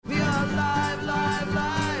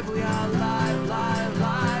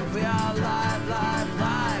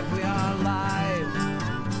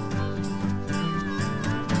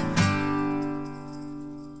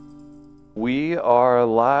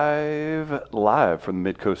live from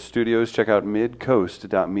the Midcoast Studios. Check out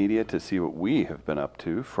midcoast.media to see what we have been up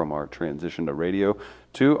to from our transition to radio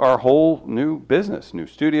to our whole new business, new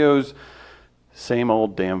studios, same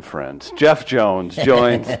old damn friends. Jeff Jones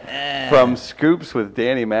joins from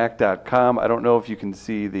scoopswithdannymac.com. I don't know if you can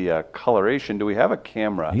see the coloration. Do we have a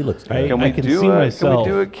camera? He looks great. I can see myself.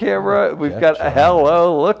 Can we do a camera? We've got a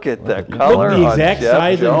hello. Look at the color. Look the exact Jeff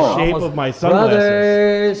size Jones. and shape of my sunglasses.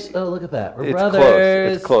 Brothers. Oh, look at that. We're It's brothers.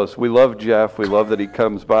 close. It's close. We love Jeff. We love that he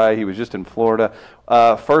comes by. He was just in Florida.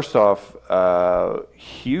 First off,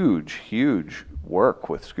 huge work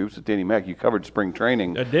with Scoops with Danny Mac. You covered spring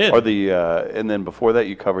training. I did. And then before that,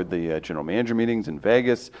 you covered the general manager meetings in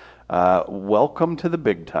Vegas. Welcome to the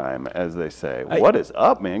big time, as they say. What is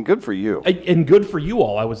up, man? Good for you. And good for you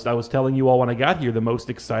all. I was telling you all when I got here, the most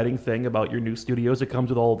exciting thing about your new studios, it comes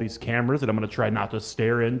with all of these cameras that I'm going to try not to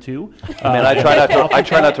stare into. Man, I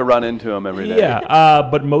try not to run into them every day. Yeah,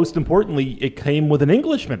 but most importantly, it came with an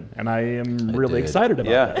Englishman, and I am really excited about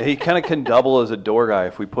that. Yeah, he kind of can double as a door guy.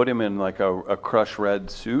 If we put him in like a crush red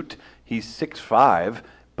suit, he's 6'5",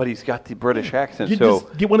 but he's got the British accent. You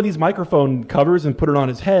just get one of these microphone covers and put it on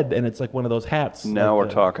his head, and it's like one of those hats. Now we're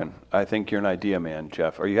talking. I think you're an idea man,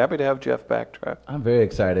 Jeff. Are you happy to have Jeff back, Trev? I'm very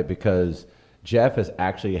excited because Jeff has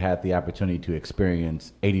actually had the opportunity to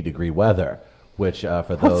experience 80-degree weather, which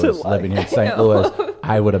for those living here in St. Louis,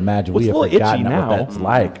 I would imagine we have forgotten what that's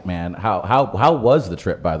like, man. How was the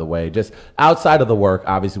trip, by the way? Just outside of the work,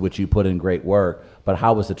 obviously, which you put in great work, but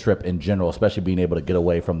how was the trip in general, especially being able to get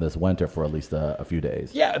away from this winter for at least a few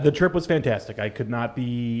days? Yeah, the trip was fantastic. I could not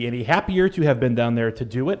be any happier to have been down there to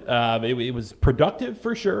do it. It was productive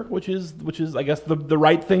for sure, which is I guess the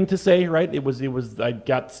right thing to say, right? It was I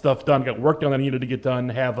got stuff done, got work done that I needed to get done,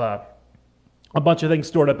 have a bunch of things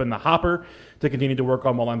stored up in the hopper to continue to work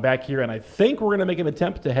on while I'm back here. And I think we're going to make an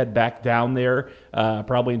attempt to head back down there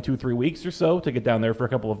probably in 2-3 weeks or so to get down there for a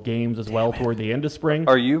couple of games as well toward the end of spring.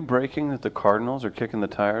 Are you breaking that the Cardinals are kicking the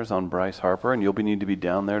tires on Bryce Harper and you'll need to be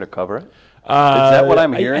down there to cover it? Is that what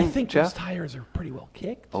I'm hearing, I think Jeff? those tires are pretty well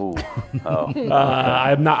kicked. Oh.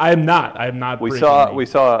 I'm not. We saw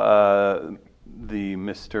the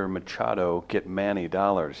Mr. Machado get Manny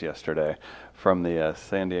dollars yesterday from the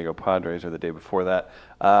San Diego Padres, or the day before that.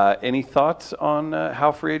 Any thoughts on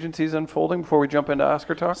how free agency is unfolding before we jump into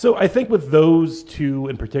Oscar talk? So I think with those two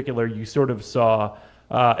in particular, you sort of saw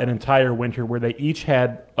an entire winter where they each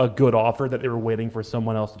had a good offer that they were waiting for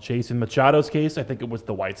someone else to chase. In Machado's case, I think it was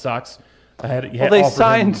the White Sox. They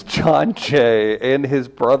signed John Jay and his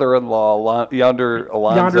brother-in-law, Yonder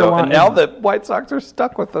Alonso, and now the White Sox are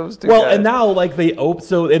stuck with those two guys. And now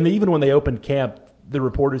even when they opened camp, the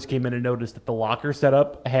reporters came in and noticed that the locker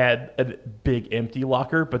setup had a big empty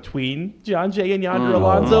locker between John Jay and Yonder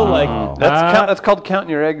Alonso. That's called counting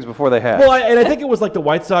your eggs before they hatch. Well, and I think it was like the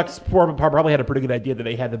White Sox probably had a pretty good idea that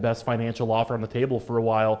they had the best financial offer on the table for a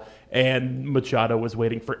while, and Machado was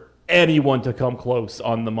waiting for anyone to come close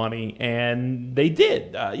on the money, and they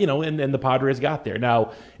did. And the Padres got there.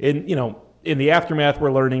 Now, in the aftermath,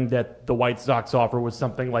 we're learning that the White Sox offer was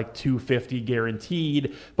something like $250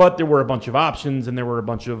 guaranteed, but there were a bunch of options and there were a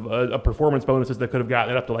bunch of performance bonuses that could have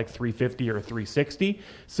gotten it up to like $350 or $360.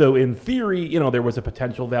 So in theory, there was a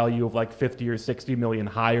potential value of like $50 or $60 million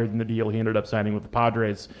higher than the deal he ended up signing with the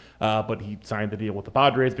Padres. But he signed the deal with the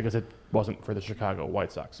Padres because it wasn't for the Chicago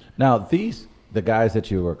White Sox. Now, the guys that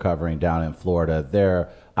you were covering down in Florida, they're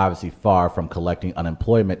obviously far from collecting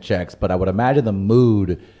unemployment checks, but I would imagine the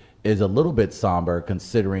mood is a little bit somber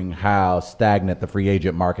considering how stagnant the free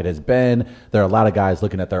agent market has been. There are a lot of guys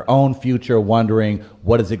looking at their own future, wondering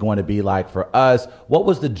what is it going to be like for us. What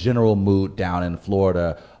was the general mood down in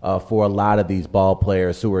Florida for a lot of these ball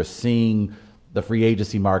players who are seeing the free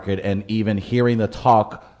agency market and even hearing the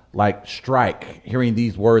talk like strike, hearing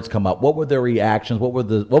these words come up? What were their reactions? What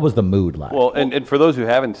was the mood like? Well, and for those who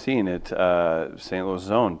haven't seen it, St. Louis'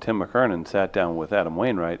 own Tim McKernan sat down with Adam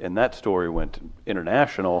Wainwright, and that story went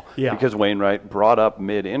international because Wainwright brought up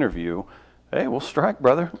mid-interview, "Hey, we'll strike,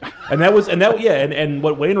 brother." And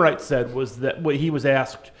what Wainwright said was that he was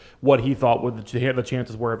asked what he thought the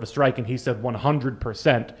chances were of a strike, and he said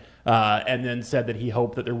 100%. And then said that he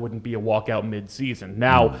hoped that there wouldn't be a walkout mid-season.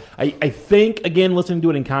 Now, I think, again, listening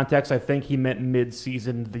to it in context, I think he meant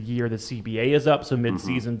mid-season the year the CBA is up, so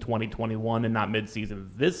mid-season 2021 and not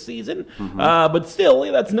mid-season this season. But still,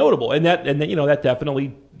 that's notable. And that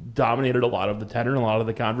definitely dominated a lot of the tenor and a lot of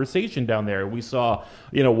the conversation down there. We saw,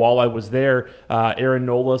 while I was there, Aaron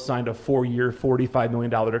Nola signed a 4-year, $45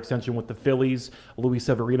 million extension with the Phillies. Luis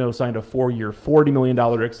Severino signed a 4-year, $40 million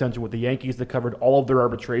extension with the Yankees that covered all of their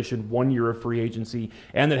arbitration, 1 year of free agency,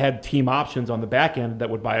 and that had team options on the back end that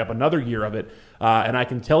would buy up another year of it. And I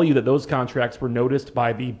can tell you that those contracts were noticed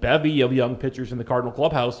by the bevy of young pitchers in the Cardinal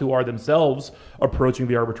clubhouse who are themselves approaching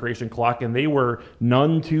the arbitration clock, and they were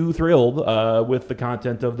none too thrilled with the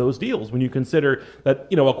content of those deals. When you consider that,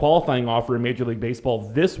 a qualifying offer in Major League Baseball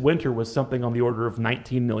this winter was something on the order of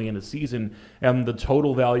 $19 million a season, and the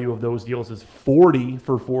total value of those deals is $40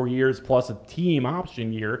 for 4 years plus a team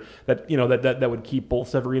option year that would keep both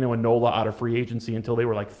Severino and Nola out of free agency until they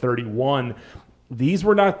were like 31. These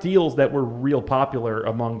were not deals that were real popular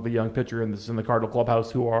among the young pitcher in the Cardinal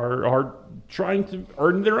clubhouse who are trying to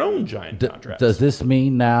earn their own giant contracts. Does this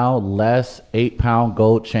mean now less 8-pound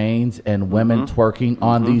gold chains and women twerking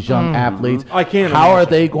on these young athletes? I can't How are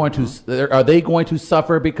imagine. they going to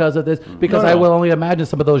suffer because of this? Because No. I will only imagine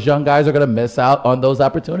some of those young guys are going to miss out on those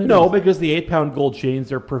opportunities. No, because the 8-pound gold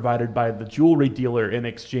chains are provided by the jewelry dealer in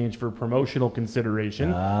exchange for promotional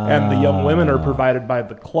consideration, and the young women are provided by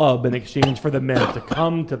the club in exchange for the men to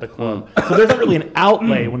come to the club. So there's not really an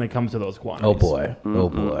outlay when it comes to those quantities. Oh boy. Oh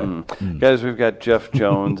boy. Guys, we've got Jeff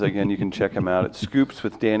Jones. Again, you can check him out at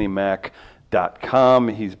scoopswithdannymac.com.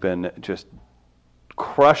 He's been just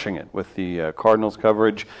crushing it with the Cardinals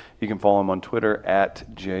coverage. You can follow him on Twitter at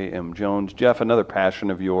JMJones. Jeff, another passion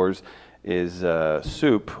of yours is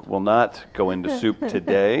soup. We'll not go into soup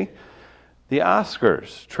today. The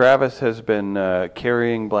Oscars. Travis has been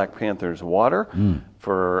carrying Black Panther's water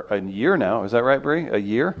for a year now. Is that right, Bree? A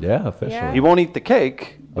year? Yeah, officially. Yeah. He won't eat the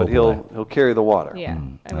cake, but Oh, he'll carry the water. Yeah.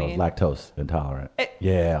 I was lactose intolerant. I'll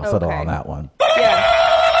okay. settle on that one.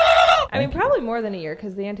 Yeah. I mean, probably more than a year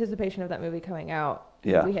because the anticipation of that movie coming out,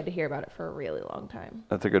 Yeah. we had to hear about it for a really long time.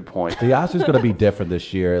 That's a good point. The Oscars going to be different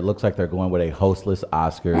this year. It looks like they're going with a hostless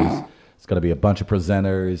Oscars. It's going to be a bunch of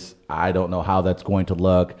presenters. I don't know how that's going to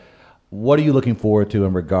look. What are you looking forward to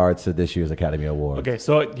in regards to this year's Academy Awards? Okay,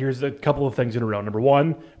 so here's a couple of things in a row. Number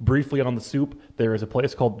one, briefly on the soup, there is a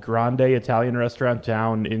place called Grande Italian Restaurant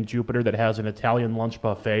down in Jupiter that has an Italian lunch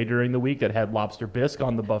buffet during the week that had lobster bisque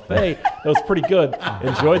on the buffet. That was pretty good.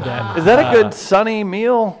 Enjoyed that. Is that a good sunny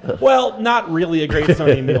meal? Well, not really a great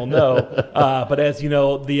Sunday meal, no. But as you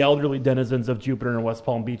know, the elderly denizens of Jupiter and West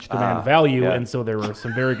Palm Beach demand value, yeah. and so there were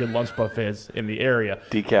some very good lunch buffets in the area.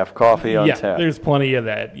 Decaf coffee on Yeah, tap. there's plenty of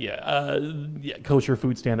that. Kosher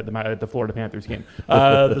food stand at the Florida Panthers game.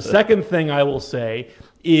 The second thing I will say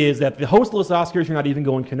is that the hostless Oscars you're not even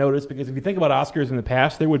going to notice, because if you think about Oscars in the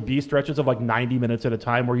past, there would be stretches of like 90 minutes at a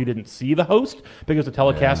time where you didn't see the host because the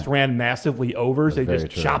telecast ran massively over. So they very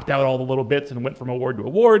just true. chopped out all the little bits and went from award to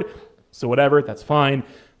award. So whatever, that's fine.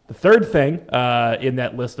 The third thing in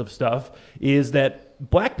that list of stuff is that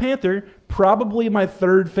Black Panther, probably my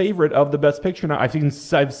third favorite of the Best Picture. Now I've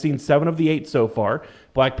seen 7 of the 8 so far.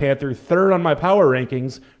 Black Panther, third on my power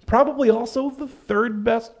rankings. Probably also the third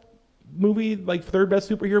best movie, like third best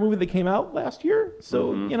superhero movie that came out last year.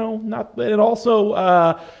 So not, and also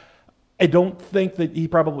I don't think that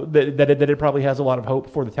it probably has a lot of hope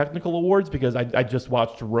for the technical awards because I just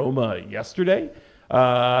watched Roma yesterday.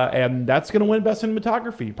 And that's going to win Best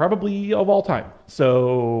Cinematography, probably of all time.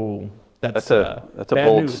 So that's a bad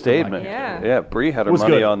bold news for statement. Yeah. Yeah, Bree had her Was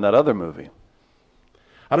money good. on that other movie.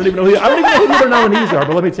 I don't even know who the other nominees are,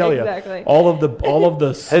 but let me tell Exactly. you, all of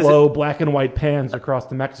the slow black and white pans across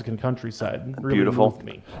the Mexican countryside really Beautiful. moved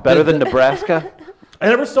me. Better than Nebraska? I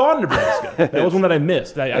never saw Nebraska. That was one that I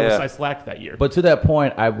missed. Yeah. I slacked that year. But to that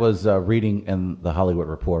point, I was reading in the Hollywood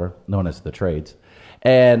Reporter, known as The Trades,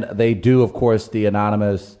 and they do, of course, the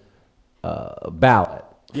anonymous ballot.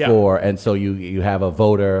 Yeah. And so you have a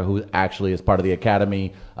voter who actually is part of the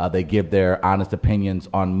Academy. They give their honest opinions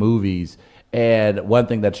on movies. And one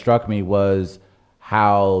thing that struck me was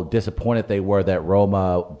how disappointed they were that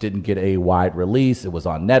Roma didn't get a wide release. It was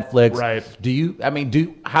on Netflix. Right.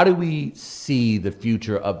 How do we see the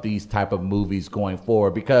future of these type of movies going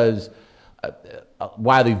forward? Because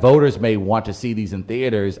while the voters may want to see these in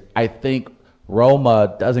theaters, I think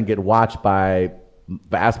Roma doesn't get watched by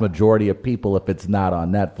vast majority of people if it's not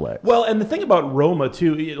on Netflix. Well, and the thing about Roma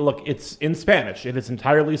too, look, it's in Spanish. It is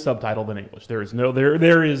entirely subtitled in English. There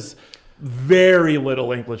is very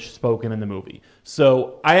little English spoken in the movie.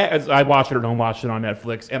 So I watched it or don't watch it on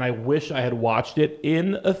Netflix, and I wish I had watched it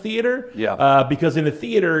in a theater. Yeah. Because in a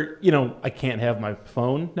theater, I can't have my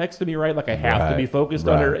phone next to me, right? Like I have to be focused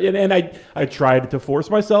on right. it. And I tried to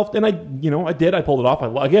force myself, and I did. I pulled it off.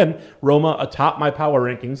 Again, Roma atop my power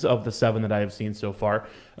rankings of the 7 that I have seen so far.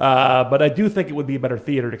 But I do think it would be a better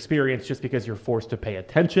theater experience just because you're forced to pay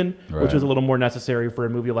attention, which Right. is a little more necessary for a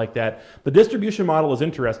movie like that. The distribution model is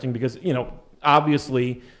interesting because,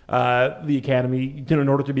 obviously the Academy, in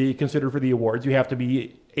order to be considered for the awards, you have to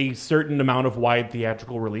be a certain amount of wide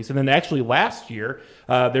theatrical release. And then actually last year,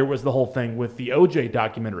 there was the whole thing with the OJ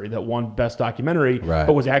documentary that won Best Documentary,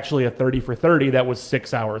 but was actually a 30 for 30 that was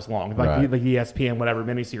 6 hours long. Like the ESPN, whatever,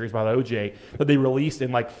 miniseries by the OJ that they released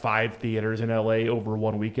in like 5 theaters in LA over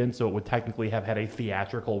one weekend. So it would technically have had a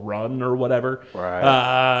theatrical run or whatever.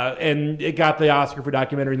 And it got the Oscar for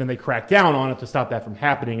documentary, and then they cracked down on it to stop that from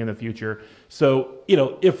happening in the future. So,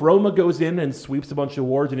 if Roma goes in and sweeps a bunch of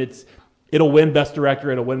awards and it'll win Best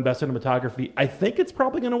Director, it'll win Best Cinematography. I think it's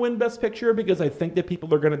probably going to win Best Picture because I think that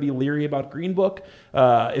people are going to be leery about Green Book.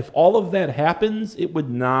 If all of that happens, it would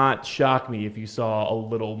not shock me if you saw a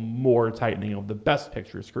little more tightening of the Best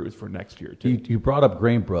Picture screws for next year, too. You brought up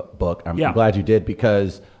Green Book. I'm glad you did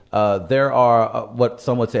because there are what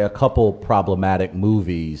some would say a couple problematic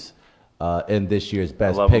movies in this year's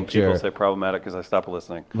Best I love Picture. When people say problematic because I stopped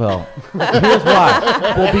listening. Well, here's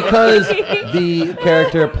why. Well, because the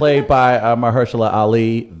character played by Mahershala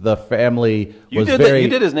Ali, the family was very... You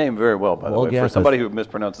did his name very well, by the way, yeah, for somebody who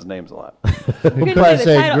mispronounces names a lot. Couldn't But say the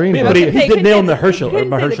say title. Green Yeah, Book. but he did nail Mahershala.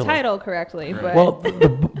 Couldn't say the title correctly, but Well,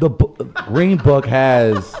 the Green Book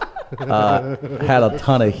has had a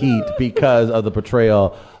ton of heat because of the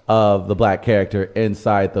portrayal of the black character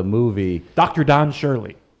inside the movie. Dr. Don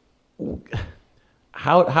Shirley.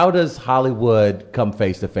 How does Hollywood come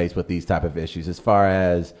face to face with these type of issues as far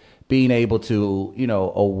as being able to,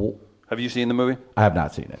 Have you seen the movie? I have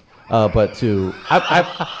not seen it. But I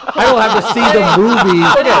don't have to see the movie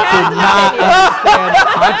to not understand the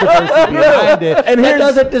controversy behind it. And that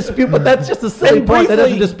doesn't dispute, but that's just a silly point. That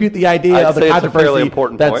doesn't dispute the idea of the I'd say controversy. it's a fairly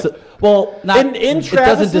important point. In it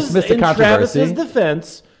doesn't dismiss the controversy. Travis's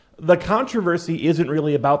defense, the controversy isn't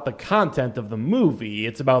really about the content of the movie;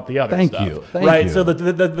 it's about the other Thank stuff. you. Thank right? you. So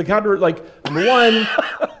the counter, like number one,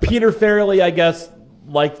 Peter Farrelly, I guess,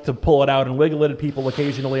 liked to pull it out and wiggle it at people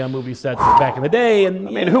occasionally on movie sets back in the day. And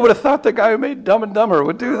I mean, who would have thought the guy who made Dumb and Dumber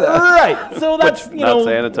would do that? Right. So that's Not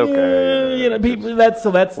saying it's okay. people. That's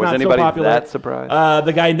Was not anybody so popular. that surprised?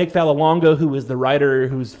 The guy Nick Vallelonga, who is the writer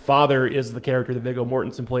whose father is the character that Viggo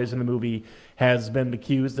Mortensen plays in the movie, has been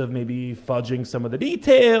accused of maybe fudging some of the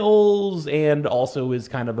details, and also is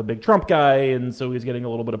kind of a big Trump guy, and so he's getting a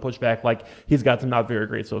little bit of pushback. Like he's got some not very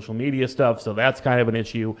great social media stuff, so that's kind of an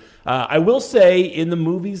issue. I will say, in the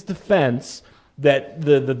movie's defense, that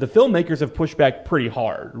the filmmakers have pushed back pretty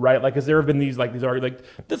hard, right? Like, because there have been these arguments,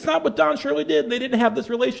 like, that's not what Don Shirley did. They didn't have this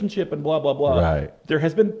relationship and blah, blah, blah. Right. There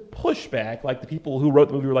has been pushback. Like, the people who wrote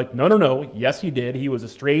the movie were like, no, yes, he did. He was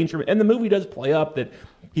estranged from, and the movie does play up that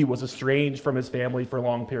he was estranged from his family for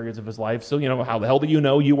long periods of his life. So, how the hell do you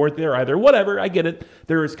know? You weren't there either. Whatever, I get it.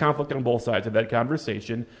 There is conflict on both sides of that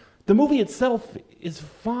conversation. The movie itself is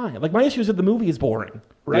fine. Like, my issue is that the movie is boring,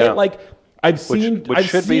 right? Yeah. Like, I've seen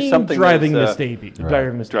Driving Miss Daisy.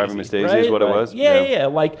 Driving Miss Daisy is what it was. Yeah.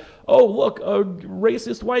 Like, oh, look, a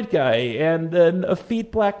racist white guy and then a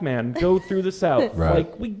effete black man go through the South.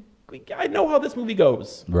 Right. Like, I know how this movie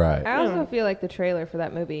goes. Right. I also feel like the trailer for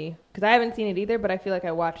that movie, because I haven't seen it either, but I feel like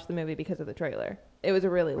I watched the movie because of the trailer. It was a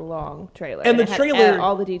really long trailer. And the it had trailer...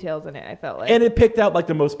 all the details in it, I felt like. And it picked out, like,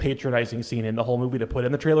 the most patronizing scene in the whole movie to put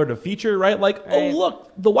in the trailer to feature, right? Like, oh,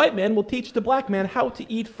 look, the white man will teach the black man how to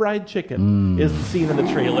eat fried chicken is the scene in the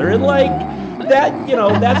trailer. And, like, that,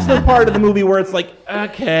 that's the part of the movie where it's like,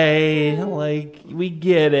 okay, like, we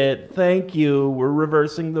get it. Thank you. We're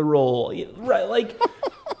reversing the role. Right, like...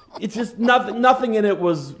 It's just nothing in it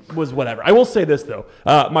was whatever. I will say this, though.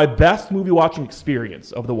 My best movie watching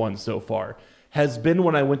experience of the ones so far has been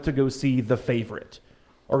when I went to go see The Favorite.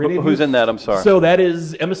 Who's in that? I'm sorry. So that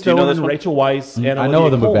is Emma Stone, know this one? Rachel Weisz, and I know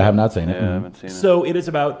Olivia the movie. I Colman. have not seen it. Yeah, I haven't seen it. So it is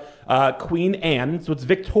about Queen Anne. So it's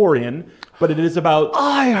Victorian, but it is about...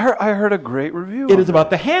 I heard a great review. It is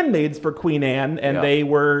about the handmaids for Queen Anne, and they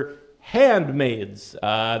were handmaids.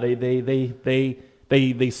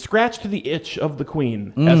 They scratched the itch of the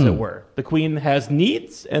queen, as it were. The queen has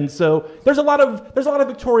needs, and so there's a lot of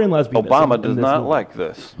Victorian lesbianism. Obama does not like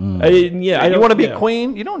this. You want to be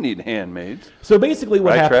queen? You don't need handmaids. So basically,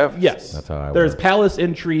 what Right, happened? Trev? Yes, That's how I there's work. palace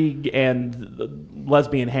intrigue and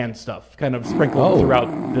lesbian hand stuff, kind of sprinkled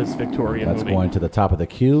throughout this Victorian That's movie. going to the top of the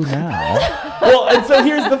queue now. Well, and so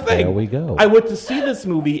here's the thing. There we go. I went to see this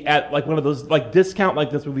movie at like one of those like discount,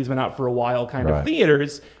 like this movie's been out for a while kind of Right.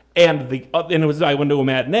 theaters. And I went to a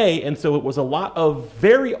matinee, and so it was a lot of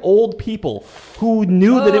very old people who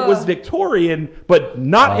knew that it was Victorian, but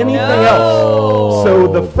not anything else.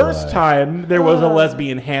 So the first time there was a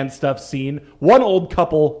lesbian hand stuff scene, one old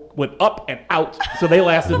couple went up and out, so they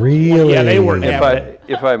lasted. Really? Yeah, they weren't having it.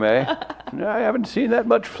 If I may, I haven't seen that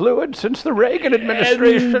much fluid since the Reagan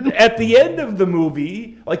administration. And at the end of the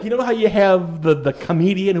movie, like, you know how you have the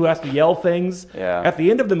comedian who has to yell things? Yeah. At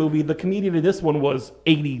the end of the movie, the comedian in this one was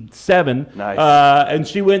 87. Nice. And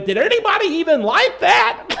she went, "Did anybody even like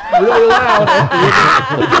that?" Really loud.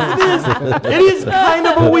 Because it is kind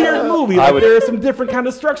of a weird movie. Like, there are some different kind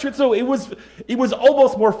of structure. So it was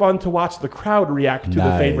almost more fun to watch the crowd react to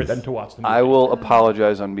the favorite than to watch the movie. I will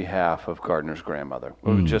apologize on behalf of Gardner's grandmother. It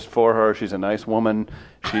was just for her. She's a nice woman.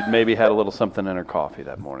 She'd maybe had a little something in her coffee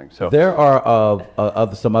that morning. So There are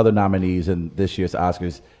some other nominees in this year's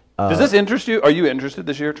Oscars. does this interest you? Are you interested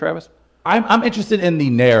this year, Travis? I'm interested in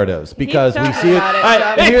the narratives because we talking see it. about it,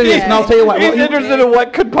 I so- hear this, and I'll tell you what. He's interested in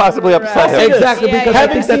what could possibly upset Right. him. Exactly, Yeah, because yeah, I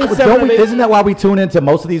yeah. think that's Having don't we, seen isn't that why we tune into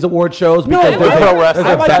most of these award shows? No, Because I there's, like- a, there's,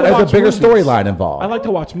 I like to there's a watch bigger movies. storyline involved. I like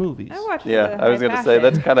to watch movies. I watched Yeah, the I was going to High say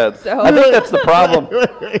that's Passion. kind of. So- I think that's the problem.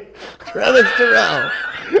 Travis Terrell.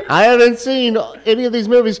 I haven't seen any of these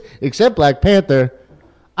movies except Black Panther.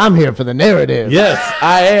 I'm here for the narrative. Yes,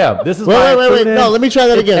 I am. This is why I Wait. tune in. No, let me try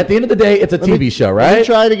that again. At the end of the day, it's a TV show, Let me right?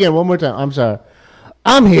 try it again one more time. I'm sorry.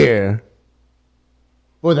 I'm here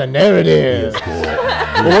for the narrative.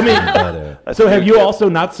 Well, let me. So have you also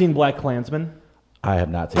not seen Black Klansman? I have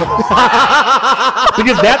not seen this.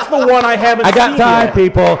 Because that's the one I haven't I got seen time, yet.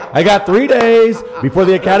 people. I got 3 days before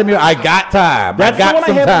the Academy. I got time. That's I got the one I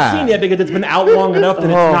some haven't time. seen yet because it's been out long enough that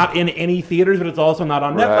it's not in any theaters, but it's also not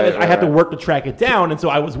on Netflix. Right, I had to right. work to track it down, and so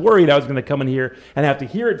I was worried I was going to come in here and have to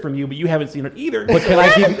hear it from you, but you haven't seen it either. But can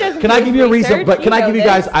I give? doesn't Can I do give you a reason? research. But can You I give you know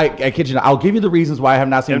guys? this. I kid you not. I'll give you the reasons why I have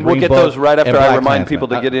not seen. And we'll Green get Book those right after and I Black remind Klansman. people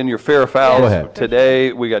to get in your fair or foul. Go ahead.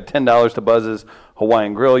 Today, we got $10 to Buzz's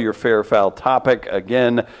Hawaiian Grill, your fair or foul topic.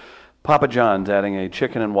 Again, Papa John's adding a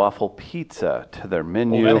chicken and waffle pizza to their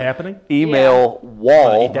menu. that happening? Email I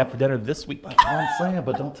Wall. eat that for dinner this week. I'm saying,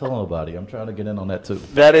 but don't tell nobody. I'm trying to get in on that too.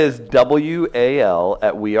 That is WAL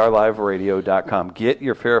at weareliveradio.com. Get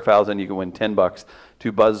your fair or fouls and you can win $10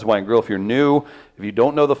 to Buzz's Hawaiian Grill. If you're new, if you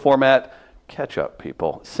don't know the format, catch up,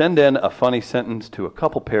 people. Send in a funny sentence to a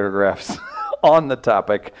couple paragraphs on the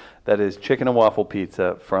topic. That is chicken and waffle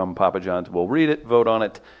pizza from Papa John's. We'll read it, vote on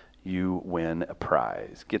it. You win a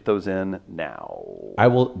prize. Get those in now. I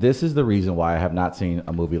will. This is the reason why I have not seen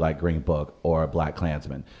a movie like Green Book or Black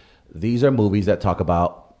Klansman. These are movies that talk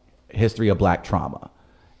about history of black trauma.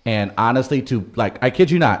 And honestly, I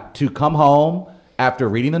kid you not, to come home after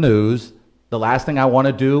reading the news, the last thing I want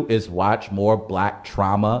to do is watch more black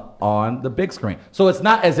trauma on the big screen. So it's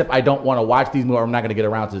not as if I don't want to watch these movies or I'm not going to get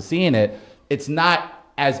around to seeing it. It's not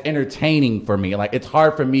as entertaining for me. Like, it's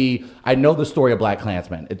hard for me. I know the story of Black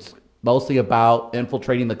Klansman. It's mostly about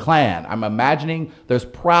infiltrating the Klan. I'm imagining there's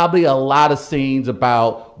probably a lot of scenes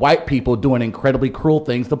about white people doing incredibly cruel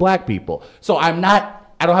things to black people. So I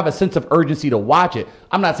don't have a sense of urgency to watch it.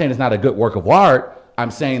 I'm not saying it's not a good work of art.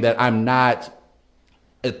 I'm saying that I'm not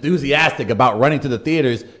enthusiastic about running to the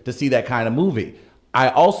theaters to see that kind of movie. I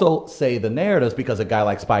also say the narratives because a guy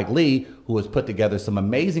like Spike Lee, who has put together some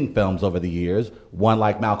amazing films over the years, one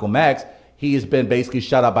like Malcolm X, he has been basically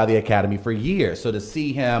shut up by the Academy for years. So to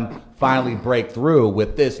see him finally break through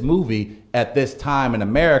with this movie at this time in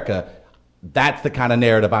America, that's the kind of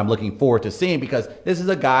narrative I'm looking forward to seeing, because this is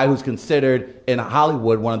a guy who's considered in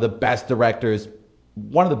Hollywood one of the best directors,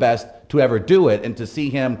 one of the best to ever do it, and to see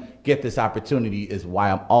him get this opportunity is why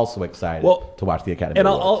I'm also excited to watch the Academy And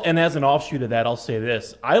Awards. and as an offshoot of that, I'll say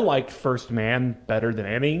this: I liked First Man better than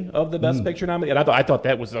any of the Best Picture nominees, and I thought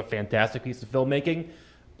that was a fantastic piece of filmmaking.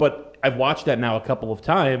 But I've watched that now a couple of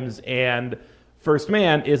times, and First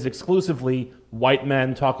Man is exclusively white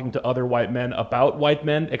men talking to other white men about white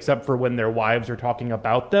men, except for when their wives are talking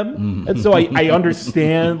about them. And so I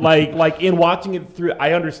understand, like in watching it through,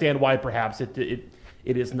 I understand why perhaps it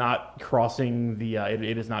is not crossing the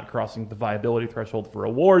it is not crossing the viability threshold for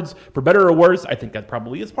awards. For better or worse, I think that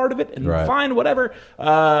probably is part of it, and Right. fine, whatever.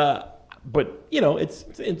 But you know, it's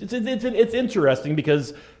interesting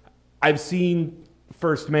because I've seen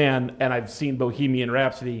First Man and I've seen Bohemian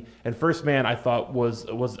Rhapsody, and First Man I thought was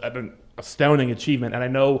an astounding achievement. And I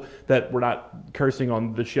know that we're not cursing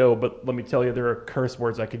on the show, but let me tell you, there are curse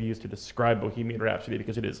words I could use to describe Bohemian Rhapsody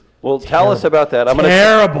because it is Well, tell us about that. I'm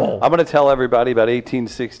terrible. I'm going to tell everybody about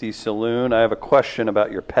 1860 Saloon. I have a question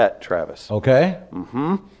about your pet, Travis. Okay.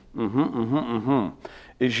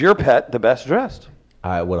 Is your pet the best dressed?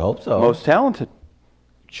 I would hope so. Most talented?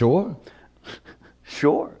 Sure.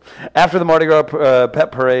 Sure. After the Mardi Gras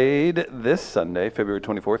Pet Parade this Sunday, February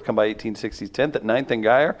 24th, come by 1860's 10th at 9th and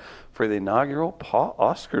Geyer for for the inaugural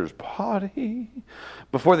Oscars party.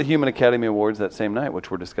 Before the Human Academy Awards that same night, which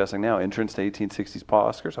we're discussing now, entrance to 1860s Paw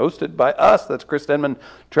Oscars, hosted by us. That's Chris Denman.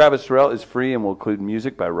 Travis Terrell is free and will include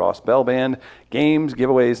music by Ross Bell Band, games,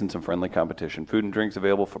 giveaways, and some friendly competition. Food and drinks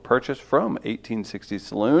available for purchase from 1860s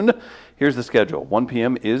Saloon. Here's the schedule. 1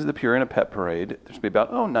 p.m. is the Purina Pet Parade. There's going to be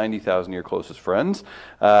about 90,000 of your closest friends.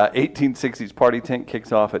 1860s Party Tent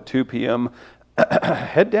kicks off at 2 p.m.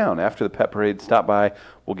 Head down after the pet parade. Stop by.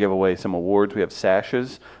 We'll give away some awards. We have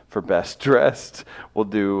sashes for best dressed. We'll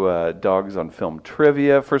do dogs on film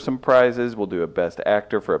trivia for some prizes. We'll do a best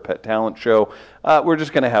actor for a pet talent show. We're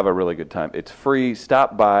just going to have a really good time. It's free.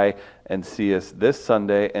 Stop by and see us this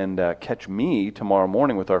Sunday, and catch me tomorrow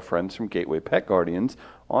morning with our friends from Gateway Pet Guardians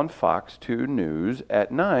on Fox 2 News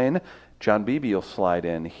at 9. John Beebe will slide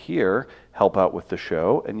in here, help out with the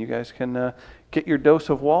show, and you guys can get your dose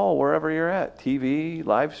of wall wherever you're at. TV,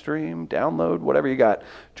 live stream, download, whatever you got.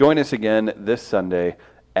 Join us again this Sunday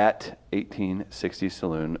at 1860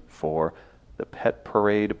 Saloon for the Pet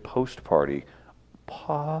Parade Post Party.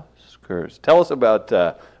 Oscars. Tell us about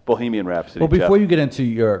Bohemian Rhapsody. Well, before Jeff. you get into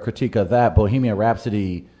your critique of that, Bohemian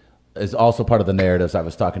Rhapsody is also part of the narratives I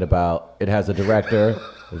was talking about. It has a director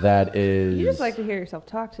that is... You just like to hear yourself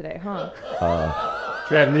talk today, huh?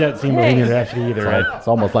 Travis, you haven't seen Bohemian Rhapsody either, right? It's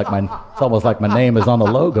almost like my name is on the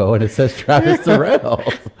logo and it says Travis Terrell.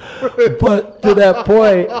 But to that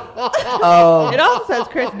point, It also says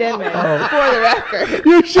Chris Denman for the record.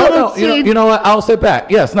 You should have seen. you know what? I'll sit back.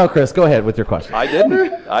 Yes, no, Chris, go ahead with your question. I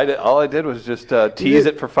didn't. All I did was just tease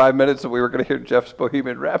it for 5 minutes that we were going to hear Jeff's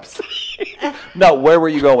Bohemian Rhapsody. No, where were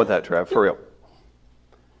you going with that, Trav? For real.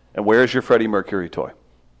 And where's your Freddie Mercury toy?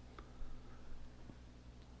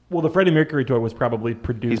 Well, the Freddie Mercury toy was probably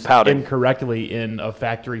produced incorrectly in a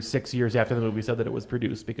factory 6 years after the movie said that it was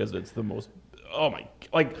produced, because it's the most...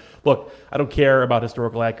 look, I don't care about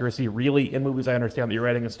historical accuracy. Really, in movies, I understand that you're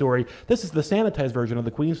writing a story. This is the sanitized version of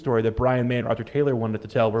the Queen story that Brian May and Roger Taylor wanted to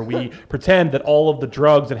tell, where we pretend that all of the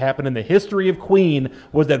drugs that happened in the history of Queen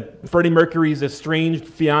was that Freddie Mercury's estranged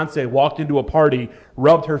fiance walked into a party,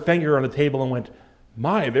 rubbed her finger on the table, and went,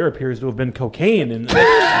 there appears to have been cocaine in this.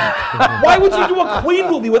 Why would you do a Queen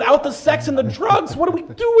movie without the sex and the drugs? What are we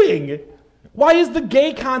doing? Why is the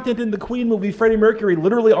gay content in the Queen movie Freddie Mercury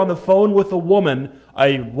literally on the phone with a woman,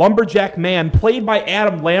 a lumberjack man played by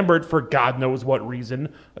Adam Lambert for God knows what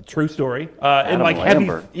reason? A true story. And like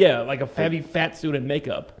Lambert. like a heavy fat suit and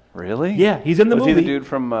makeup. Really? Yeah, he's in the movie. Was he the dude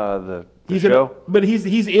from the He's show? But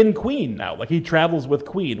he's in Queen now. Like, he travels with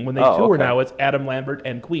Queen. When they tour now, it's Adam Lambert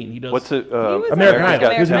and Queen. He does. What's it? American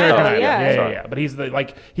Idol. He was American Idol. Yeah. Yeah. But he's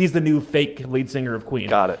the new fake lead singer of Queen.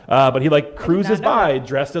 Got it. But he cruises by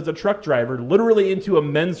dressed as a truck driver, literally into a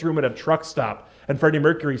men's room at a truck stop, and Freddie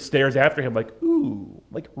Mercury stares after him like, ooh,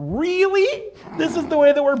 like, really? This is the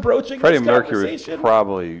way that we're broaching Freddie this Mercury conversation? was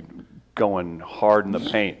probably going hard in the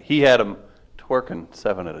paint. He had him twerking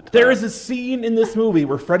 7 at a time. There is a scene in this movie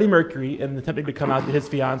where Freddie Mercury, in attempting to come out to his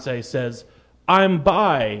fiancée, says, "I'm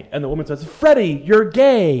bi," and the woman says, "Freddie, you're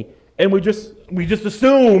gay," and we just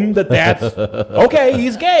assume that that's okay.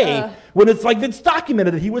 He's gay when it's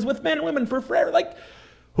documented that he was with men and women for forever.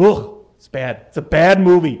 It's bad. It's a bad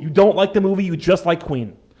movie. You don't like the movie. You just like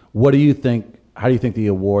Queen. What do you think? How do you think the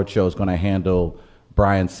award show is going to handle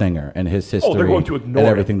Bryan Singer and his history they're going to ignore and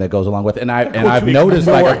everything that goes along with it? And I've to noticed,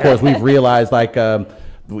 ignore of course, we've realized,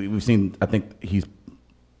 we've seen. I think he's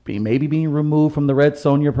maybe being removed from the Red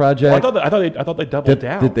Sonja project. I thought they doubled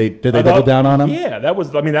down. Did they double down on him? Yeah, that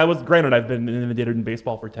was granted. I've been inundated in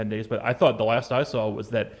baseball for 10 days, but I thought the last I saw was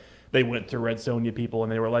that they went to Red Sonja people and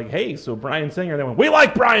they were like, "Hey, so Bryan Singer." They went, "We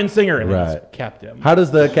like Bryan Singer," and they just kept him. How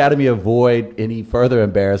does the Academy avoid any further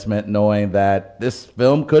embarrassment, knowing that this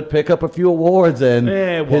film could pick up a few awards and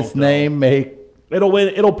his name may? It'll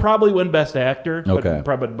win. It'll probably win Best Actor. Okay,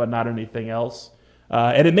 but not anything else.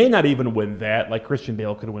 And it may not even win that. Like, Christian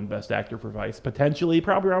Bale could win Best Actor for Vice, potentially.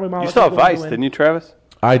 Probably Rami Malek. You saw Vice, didn't you, Travis?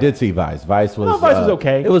 I did see Vice. Vice was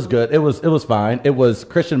okay. It was good. It was fine. It was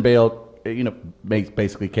Christian Bale.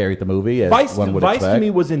 Basically carried the movie as Vice, one would Vice expect. To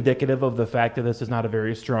me was indicative of the fact that this is not a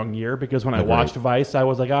very strong year, because when I watched Vice, I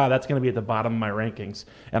was like, that's going to be at the bottom of my rankings,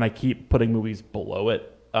 and I keep putting movies below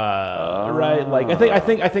it. Right? Like, I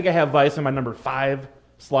think I have Vice in my number 5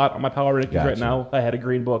 slot on my power rankings right now. I had a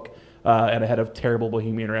Green Book and ahead of terrible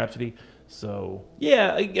Bohemian Rhapsody. So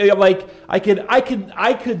yeah,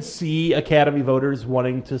 I could see Academy voters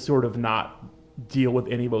wanting to sort of not deal with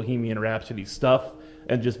any Bohemian Rhapsody stuff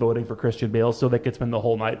and just voting for Christian Bale so they could spend the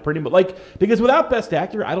whole night pretty much because without Best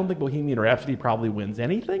Actor, I don't think Bohemian Rhapsody probably wins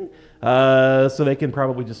anything. So they can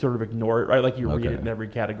probably just sort of ignore it, right? Like, you read it in every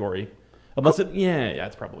category. Unless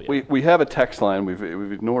that's probably it. We have a text line.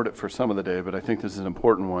 We've ignored it for some of the day, but I think this is an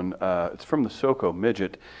important one. It's from the SoCo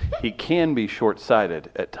midget. He can be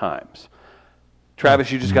short-sighted at times.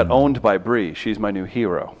 Travis, you just got owned by Bree. She's my new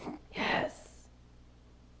hero. Yes.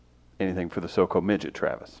 Anything for the SoCo midget,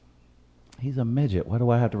 Travis? He's a midget. Why do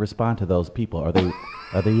I have to respond to those people? Are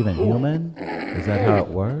they even human? Is that how it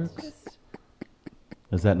works?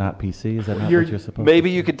 Is that not PC? Is that not what you're supposed Maybe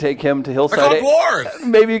to you could take him to Hillside.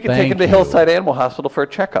 Maybe you could take him to Thank you. Hillside Animal Hospital for a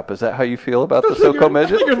checkup. Is that how you feel about the I don't SoCo think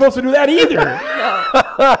midget? you're supposed to do that either.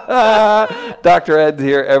 Dr. Ed's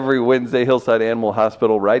here every Wednesday, Hillside Animal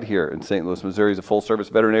Hospital, right here in St. Louis, Missouri. Is a full-service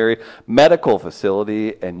veterinary medical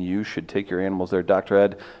facility, and you should take your animals there. Dr.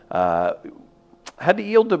 Ed had to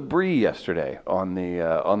yield to Bree yesterday on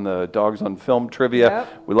the Dogs on Film trivia.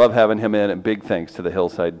 Yep. We love having him in, and big thanks to the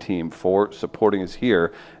Hillside team for supporting us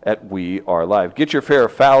here at We Are Live. Get your fair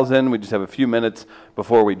fouls in. We just have a few minutes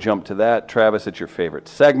before we jump to that. Travis, it's your favorite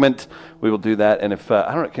segment. We will do that. And if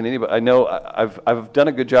I don't know, can anybody? I know I've done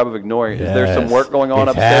a good job of ignoring. Yes. Is there some work going on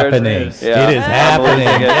It's upstairs? happening. Yeah. It is I'm happening.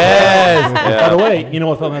 losing it. Yes. Yeah. By the way, you know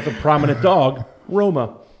what film has a prominent dog?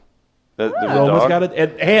 Roma. There's a Roma's dog? got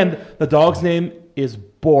it, and the dog's name is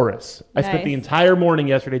Boris. I spent the Nice. entire morning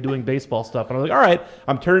yesterday doing baseball stuff, and I was like, all right,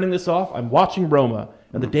 I'm turning this off. I'm watching Roma,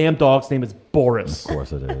 and the damn dog's name is Boris. Of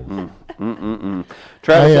course it is.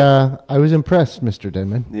 Travis, I was impressed, Mr.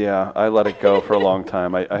 Denman. yeah, I let it go for a long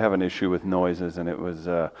time. I have an issue with noises, and it was.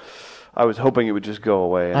 I was hoping it would just go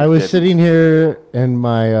away. And I it was didn't. sitting here and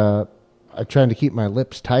trying to keep my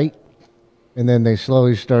lips tight, and then they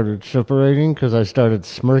slowly started separating because I started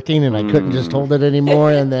smirking and I couldn't just hold it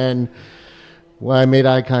anymore. And then, I made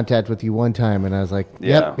eye contact with you one time, and I was like,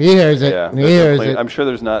 "Yep, he hears it. Yeah, He there's no hears clean- it." I'm sure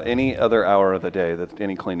there's not any other hour of the day that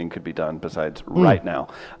any cleaning could be done besides right now.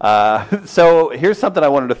 So here's something I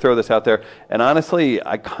wanted to throw this out there. And honestly,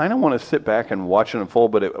 I kind of want to sit back and watch it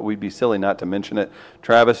unfold, but we'd be silly not to mention it.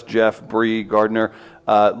 Travis, Jeff, Bree, Gardner,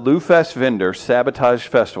 Lou Fest vendor sabotaged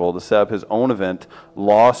festival to set up his own event.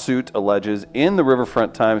 Lawsuit alleges in the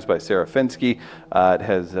Riverfront Times by Sarah Finsky. It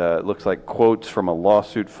has looks like quotes from a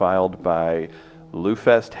lawsuit filed by Lou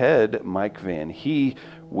Fest head Mike Van He.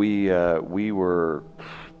 We were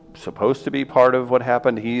supposed to be part of what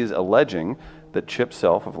happened. He is alleging that Chip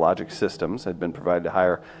Self of Logic Systems had been provided to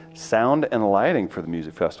hire sound and lighting for the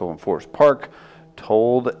music festival in Forest Park.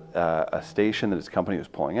 Told a station that his company was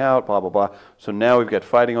pulling out, blah, blah, blah. So now we've got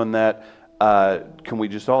fighting on that. Can we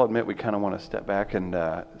just all admit we kind of want to step back and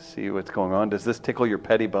see what's going on? Does this tickle your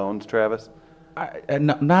petty bones, Travis?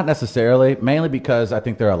 Not necessarily, mainly because I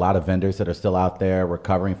think there are a lot of vendors that are still out there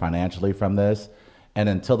recovering financially from this. And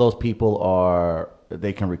until those people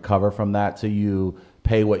they can recover from that, so you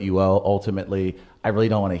pay what you owe, ultimately, I really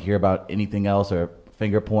don't want to hear about anything else or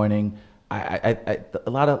finger pointing. A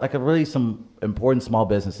lot of really some important small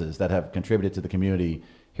businesses that have contributed to the community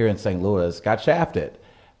here in St. Louis got shafted.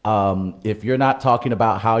 If you're not talking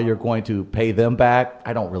about how you're going to pay them back,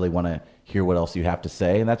 I don't really want to hear what else you have to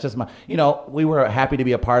say. And that's just we were happy to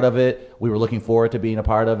be a part of it. We were looking forward to being a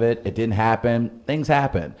part of it. It didn't happen. Things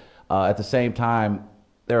happen. At the same time,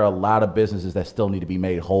 there are a lot of businesses that still need to be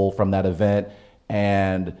made whole from that event.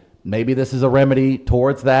 And maybe this is a remedy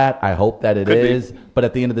towards that. I hope that it is. But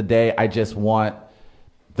at the end of the day, I just want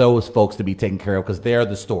those folks to be taken care of because they're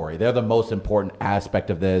the story. They're the most important aspect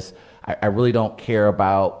of this. I really don't care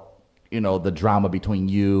about, the drama between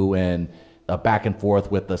you and back and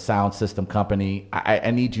forth with the sound system company.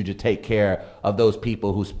 I need you to take care of those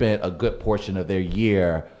people who spent a good portion of their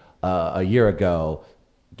year a year ago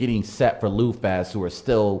getting set for Lou Fest, who are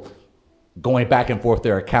still going back and forth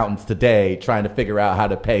their accountants today trying to figure out how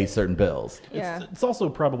to pay certain bills. Yeah. It's also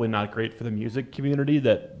probably not great for the music community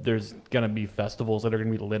that there's going to be festivals that are going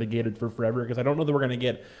to be litigated for forever, because I don't know that we're going to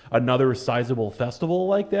get another sizable festival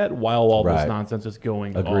like that while all this Right. nonsense is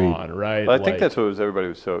going Agreed. on, right? Well, I think that's what everybody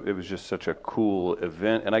was it was just such a cool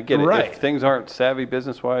event. And I get it. Right. If things aren't savvy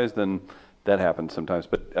business-wise, then that happens sometimes.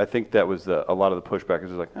 But I think that was a lot of the pushback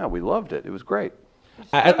is just like, we loved it. It was great.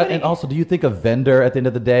 And also, do you think a vendor at the end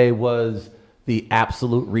of the day was the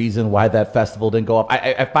absolute reason why that festival didn't go up?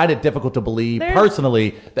 I find it difficult to believe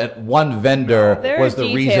personally that one vendor There was are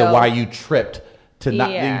the reason details. why you tripped to not,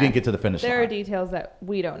 you Yeah. didn't get to the finish There are line. details that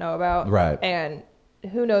we don't know about. Right. And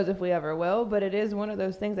who knows if we ever will, but it is one of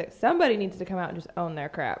those things that somebody needs to come out and just own their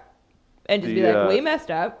crap. And just be like, we messed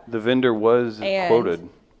up. The vendor was And quoted.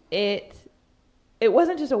 It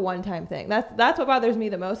wasn't just a one-time thing. That's what bothers me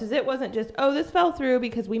the most, is it wasn't just, this fell through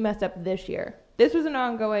because we messed up this year. This was an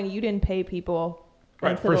ongoing, you didn't pay people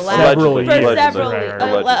Right, into for the last several for years. several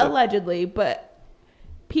Allegedly. allegedly, but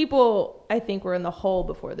people I think were in the hole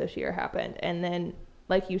before this year happened, and then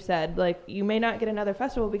like you said, like you may not get another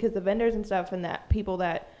festival because the vendors and stuff and that people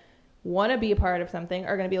that want to be a part of something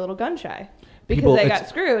are going to be a little gun shy because they got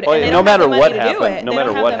screwed. Oh, and yeah, they no don't have matter the money what to do happened, it. no They matter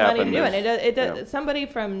don't have what the money happened, to do it. there's- It does, somebody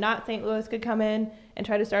from not St. Louis could come in and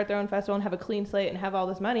try to start their own festival and have a clean slate and have all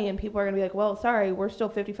this money, and people are going to be like, well, sorry, we're still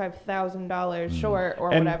 $55,000 short or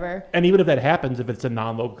whatever. And even if that happens, if it's a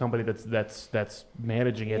non-local company that's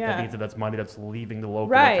managing it, Yeah. that means that's money that's leaving the local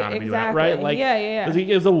Right, economy, exactly. right? Like, Yeah.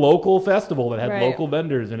 It was a local festival that had Right. local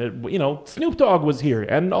vendors, and Snoop Dogg was here,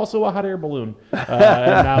 and also a hot air balloon, and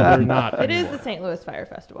now they're not. It is the St. Louis Fire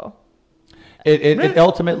Festival. It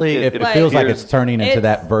ultimately, It it feels like appears- it's turning into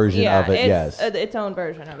that version of it. It's Yes. its own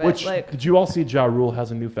version of it. Which like, did you all see? Ja Rule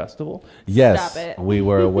has a new festival. Yes, Stop it. we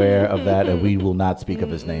were aware of that, and we will not speak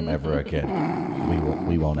of his name ever again.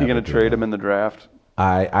 We won't. You ever going to do trade that. him in the draft?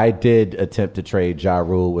 I did attempt to trade Ja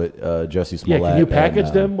Rule with Jussie Smollett. Yeah, can you package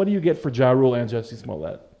and, them? What do you get for Ja Rule and Jussie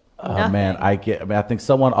Smollett? Oh man, I think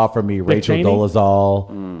someone offered me Rachel Cheney?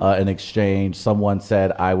 Dolezal in exchange. Someone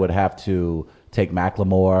said I would have to take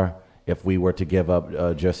Macklemore if we were to give up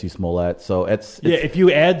Jussie Smollett. So it's Yeah, if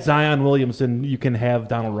you add Zion Williamson, you can have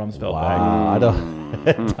Donald Rumsfeld back. I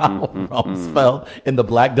don't Donald Rumsfeld in the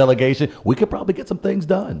black delegation. We could probably get some things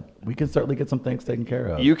done. We can certainly get some things taken care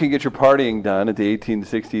of. You can get your partying done at the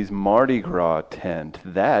 1860s Mardi Gras tent.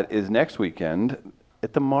 That is next weekend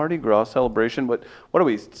at the Mardi Gras celebration. What are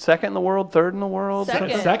we, second in the world, third in the world?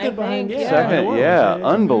 Second behind, think, yeah. Second, Yeah. yeah,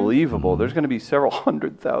 unbelievable. There's going to be several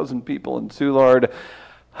 100,000 people in Soulard.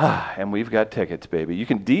 And we've got tickets, baby. You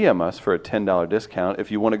can DM us for a $10 discount if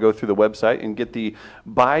you want to go through the website and get the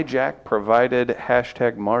by Jack provided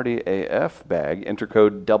 #MartyAF bag. Enter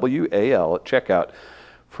code WAL at checkout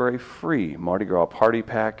for a free Mardi Gras party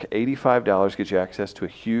pack. $85 gets you access to a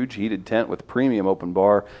huge heated tent with premium open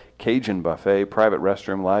bar, Cajun buffet, private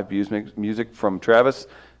restroom, live music from Travis,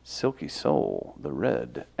 Silky Soul, the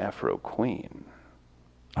Red Afro Queen.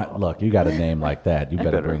 Look, you got a name like that. You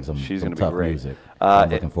better better. bring some She's some gonna be tough great. music. I'm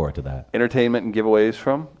looking forward to that. Entertainment and giveaways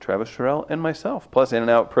from Travis Terrell and myself, plus in and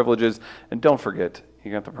out privileges. And don't forget,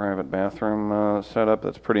 you got the private bathroom set up.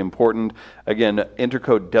 That's pretty important. Again, enter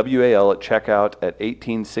code WAL at checkout at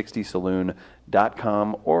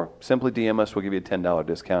 1860saloon.com or simply DM us. We'll give you a $10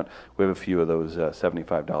 discount. We have a few of those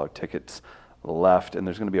 $75 tickets left, and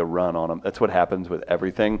there's going to be a run on them. That's what happens with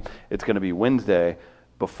everything. It's going to be Wednesday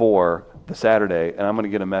before the Saturday, and I'm going to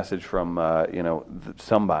get a message from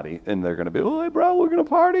somebody, and they're going to be, "Oh, hey, bro, we're going to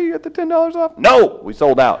party at the $10 off." No, we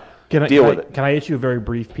sold out. Deal with it. Can I issue a very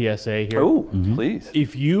brief PSA here? Oh, please.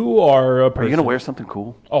 If you are a person, Are you going to wear something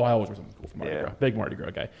cool? Oh, I always wear something cool for Mardi Yeah. Gras. Big Mardi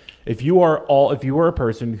Gras guy. If you are a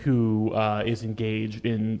person who is engaged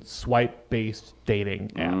in swipe-based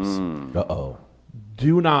dating apps, Uh-oh.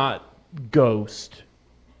 do not ghost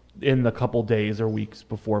in the couple days or weeks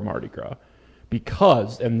before Mardi Gras.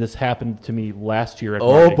 Because, and this happened to me last year at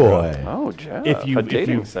Oh Mardi Gras. boy. Oh, Jeff, If a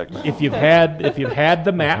dating segment. if you've had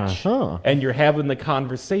the match Uh-huh. and you're having the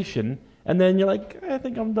conversation, and then you're like, I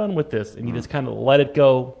think I'm done with this, and you just kind of let it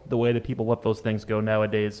go the way that people let those things go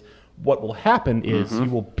nowadays. What will happen is you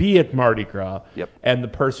will be at Mardi Gras, Yep. and the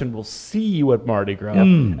person will see you at Mardi Gras,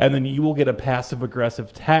 and then you will get a passive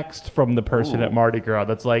aggressive text from the person at Mardi Gras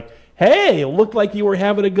that's like, "Hey, it looked like you were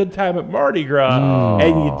having a good time at Mardi Gras,"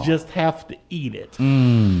 and you just have to eat it,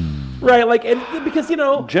 right? Like, and because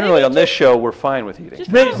Generally, on this show, we're fine with eating.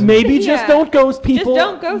 maybe just don't ghost people. Just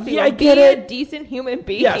don't ghost people. Yeah, I get Be it. a decent human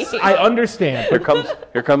being. Yes, I understand.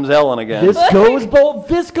 Here comes Ellen again.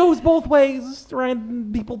 This goes both ways, right?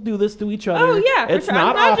 People do this to each other. Oh yeah, for it's sure.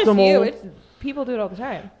 not Not optimal. just you. It's people do it all the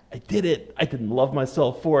time. I did it. I didn't love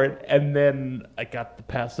myself for it, and then I got the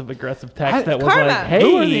passive aggressive text that was Karma. like, "Hey,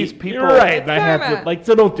 Who are these people?" You're right, It's and I have karma. to like.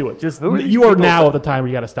 So don't do it. Just Who are these you are people? now at the time where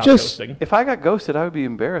you got to stop Just- ghosting. If I got ghosted, I would be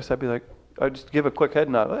embarrassed. I'd be like, I'd just give a quick head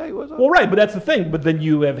nod. Hey, what's up? Well, right, but that's the thing. But then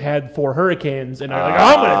you have had 4 hurricanes, and are like,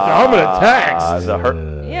 I'm gonna text.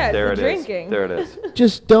 Yeah, it's there the it is. drinking. There it is.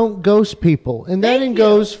 Just don't ghost people. And that Thank you.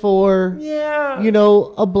 goes for, Yeah.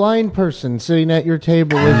 a blind person sitting at your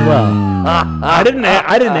table as well. I didn't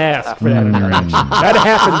ask for that interaction. That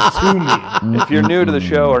happened to me. If you're new to the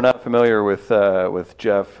show or not familiar with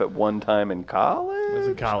Jeff, at one time in I was college,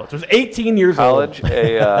 in college. I was 18 years old.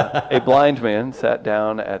 a blind man sat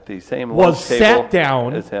down at the same Was lunch table sat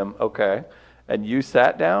down. as him. Okay, and you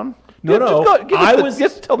sat down. No, no.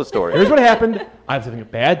 Just tell the story. Here's what happened. I was having a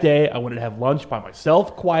bad day. I wanted to have lunch by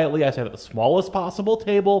myself quietly. I sat at the smallest possible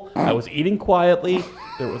table. I was eating quietly.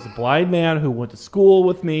 There was a blind man who went to school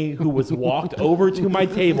with me who was walked over to my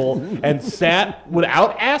table and sat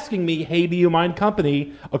without asking me, "Hey, do you mind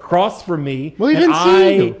company?" across from me. Well, he and didn't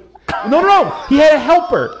see you. No. He had a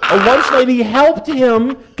helper. A lunch lady helped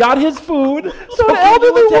him, got his food. So an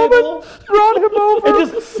elderly woman brought him over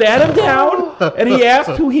and just sat him down. And he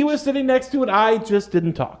asked who he was sitting next to, and I just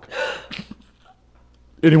didn't talk.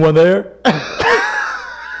 Anyone there?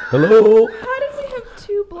 Hello? How did we have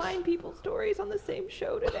two blind people stories on the same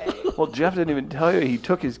show today? Well, Jeff didn't even tell you he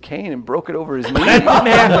took his cane and broke it over his knee. That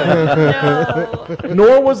didn't happen. No.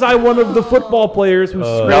 Nor was I one of the football players who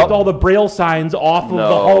scraped all the Braille signs off of the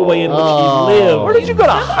hallway in which he lived. Where did you go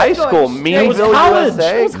to high school? It was Meadville, college.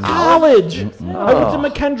 USA? It was college. I went to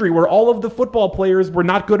McKendree, where all of the football players were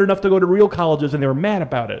not good enough to go to real colleges, and they were mad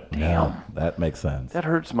about it. Damn, that makes sense. That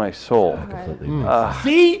hurts my soul. Completely makes sense.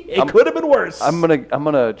 See, it could have been worse. I'm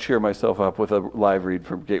gonna cheer myself up with a live read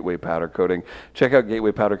from Gateway Powder Coating. Check out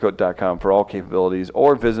gatewaypowdercoat.com for all capabilities,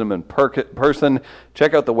 or visit them in person.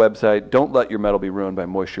 Check out the website. Don't let your metal be ruined by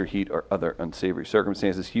moisture, heat, or other unsavory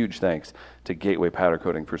circumstances. Huge thanks to Gateway Powder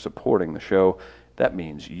Coating for supporting the show. That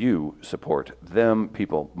means you support them,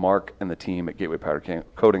 people. Mark and the team at Gateway Powder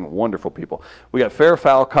Coating, wonderful people. We got Fair or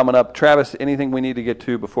Foul coming up. Travis, anything we need to get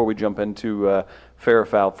to before we jump into Fair or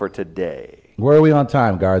Foul for today? Where are we on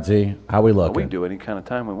time, Guardsy? How we looking? We can do any kind of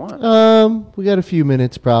time we want. We got a few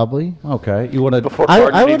minutes probably. Okay. You want to... Before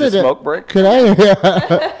Gardner needs a smoke break? Could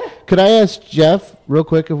I ask Jeff real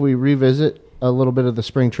quick if we revisit a little bit of the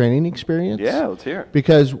spring training experience? Yeah, let's hear it.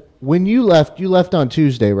 Because when you left on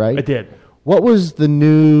Tuesday, right? I did. What was the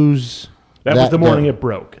news? That was the morning day? it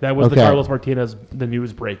broke. That was the Okay. Carlos Martinez, the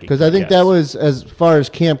news breaking. Because I think Yes. that was, as far as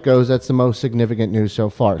camp goes, that's the most significant news so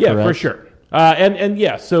far. Yeah, correct? for sure. And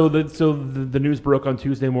yeah, so the news broke on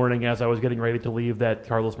Tuesday morning as I was getting ready to leave that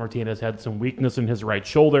Carlos Martinez had some weakness in his right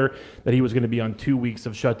shoulder, that he was going to be on 2 weeks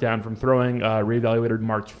of shutdown from throwing. Reevaluated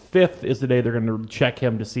March 5th is the day they're going to check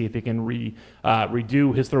him to see if he can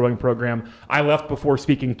redo his throwing program. I left before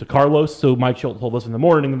speaking to Carlos, so Mike Schultz told us in the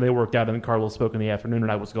morning, and they worked out, and Carlos spoke in the afternoon,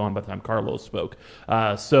 and I was gone by the time Carlos spoke.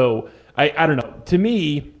 So I don't know. To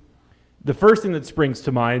me, the first thing that springs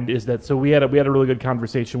to mind is that we had a really good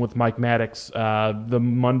conversation with Mike Maddox the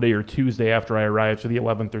Monday or Tuesday after I arrived, so the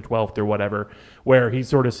 11th or 12th or whatever, where he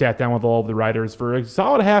sort of sat down with all of the writers for a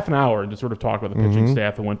solid half an hour and just sort of talked about the pitching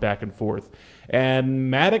staff and went back and forth.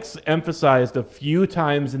 And Maddox emphasized a few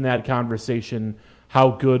times in that conversation how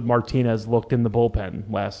good Martinez looked in the bullpen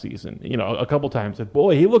last season. You know, a couple times said,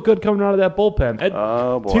 boy, he looked good coming out of that bullpen.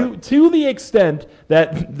 Oh, boy. To the extent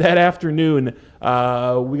that afternoon,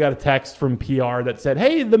 we got a text from PR that said,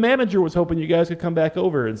 hey, the manager was hoping you guys could come back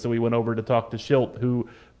over. And so we went over to talk to Schilt, who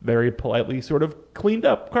very politely sort of cleaned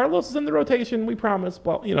up. Carlos is in the rotation, we promise.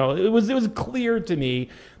 Well, you know, it was clear to me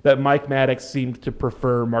that Mike Maddox seemed to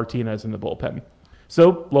prefer Martinez in the bullpen.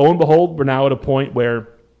 So lo and behold, we're now at a point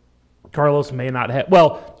where Carlos may not have,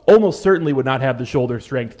 almost certainly would not have the shoulder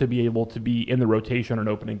strength to be able to be in the rotation on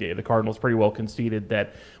opening day. The Cardinals pretty well conceded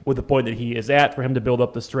that with the point that he is at, for him to build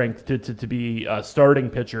up the strength to be a starting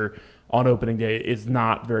pitcher on opening day is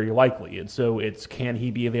not very likely. And so it's, can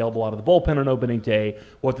he be available out of the bullpen on opening day?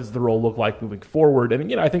 What does the role look like moving forward? And,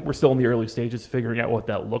 you know, I think we're still in the early stages figuring out what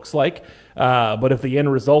that looks like. But if the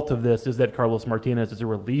end result of this is that Carlos Martinez is a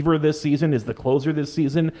reliever this season, is the closer this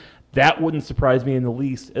season, that wouldn't surprise me in the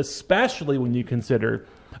least, especially when you consider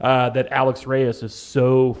that Alex Reyes is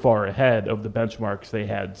so far ahead of the benchmarks they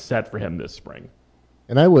had set for him this spring.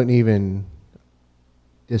 And I wouldn't even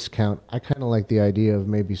discount. I kind of like the idea of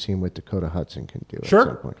maybe seeing what Dakota Hudson can do at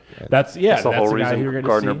some point. Yeah. That's That's the whole guy reason you're gonna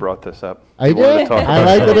Gardner see. brought this up. I He wanted to did. talk I about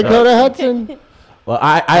like the Dakota Dakota Hudson. Well,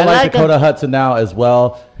 I like Dakota Hudson now as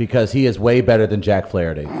well because he is way better than Jack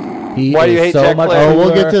Flaherty. He Why do you is hate so Jack much Flaherty? Oh, we'll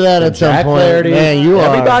cooler get to that than at some Jack point. Flaherty. Man, you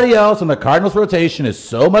are. Everybody else in the Cardinals rotation is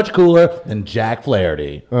so much cooler than Jack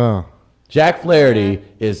Flaherty. Oh. Jack Flaherty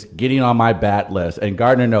is getting on my bat list, and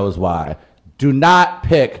Gardner knows why. Do not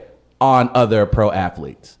pick on other pro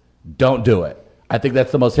athletes. Don't do it. I think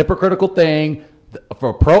that's the most hypocritical thing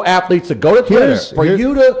for pro athletes to go to Twitter. Here's- For here-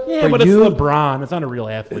 you to, Yeah, for but you, it's LeBron. It's not a real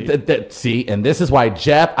athlete. see, and this is why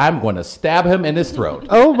I'm going to stab him in his throat.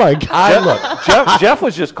 Oh my God. Look, Jeff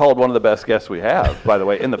was just called one of the best guests we have, by the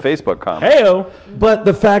way, in the Facebook comments. Heyo. but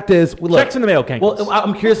the fact is, look, Checks in the mail, Kankles. Well,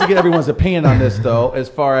 I'm curious to get everyone's opinion on this, though, as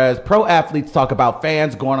far as pro athletes talk about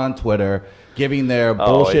fans going on Twitter, giving their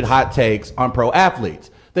bullshit it's- hot takes on pro athletes.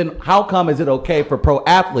 Then how come is it okay for pro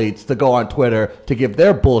athletes to go on Twitter to give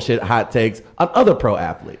their bullshit hot takes on other pro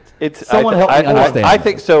athletes? Someone help me understand. I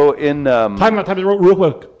think so. In Time out, real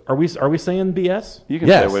quick. Are we saying BS? you can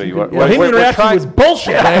Yes. say whatever you want. Yeah. Bohemian We're Rhapsody trying- was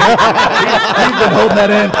bullshit. He's been holding that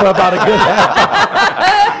in for about a good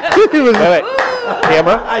half. Wait.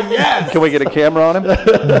 Camera? Yes. Can we get a camera on him?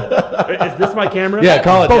 Is this my camera? Yeah,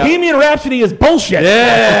 call it, Bohemian Rhapsody is bullshit.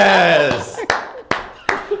 Yes.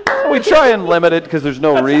 we try and limit it because there's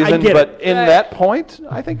no reason. get But it. in Right. that point,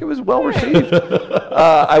 I think it was well received.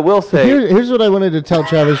 I will say, Here's what I wanted to tell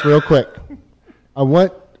Travis real quick. I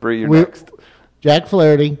want Bree, you're next. Jack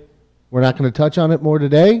Flaherty. We're not going to touch on it more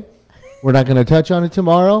today. We're not going to touch on it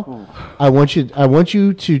tomorrow. I want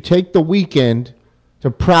you to take the weekend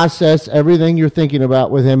to process everything you're thinking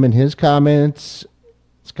about with him and his comments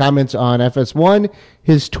on FS1,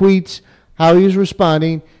 his tweets, how he's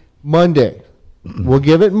responding. Monday. We'll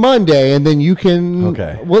give it Monday, and then you can.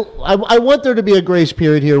 Okay. Well, I want there to be a grace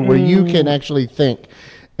period here where you can actually think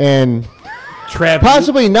and Trav,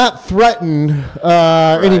 possibly not threaten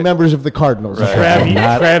any members of the Cardinals.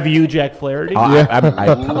 Trav, you, Jack Flaherty. I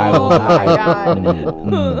will Oh not. my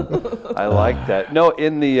God. I like that. No,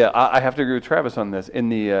 in the I have to agree with Travis on this. In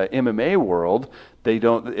the MMA world, they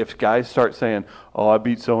don't. If guys start saying, "Oh, I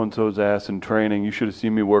beat so and so's ass in training. You should have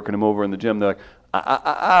seen me working him over in the gym," they're like,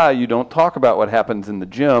 you don't talk about what happens in the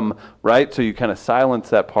gym, right? So you kind of silence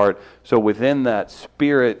that part. So within that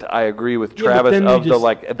spirit, I agree with Yeah, but Travis then you of the just-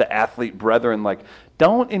 like the athlete brethren, like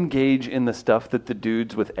don't engage in the stuff that the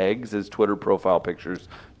dudes with eggs as Twitter profile pictures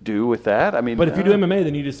do with that. I mean, But if you do MMA,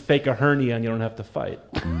 then you just fake a hernia and you don't have to fight.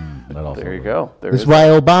 That also there you works. go. There That's is why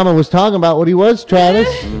Obama was talking about what he was, Travis.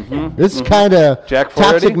 This kind of Jack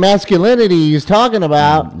Flaherty? toxic masculinity he's talking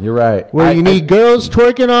about, You're right. where you need girls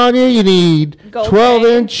twerking on you, you need Gold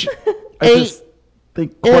 12-inch, I 8. just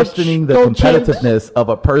think questioning the gold chains. competitiveness of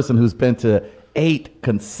a person who's been to 8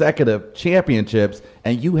 consecutive championships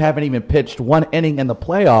and you haven't even pitched one inning in the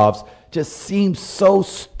playoffs just seems so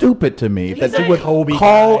stupid to me that a you would Kobe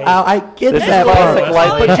call guy. out. I get This is that classic part,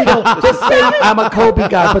 light. but you know, to say I'm a Kobe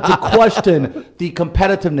guy, but to question the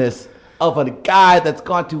competitiveness of a guy that's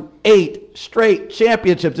gone to 8 straight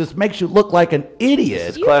championships just makes you look like an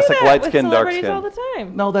idiot. You classic do that light with skin, dark celebrities skin. all the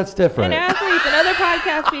time. No, that's different. And athletes and other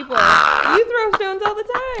podcast people. You throw stones all the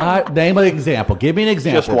time. Name an example. Give me an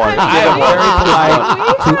example. Just one. I am very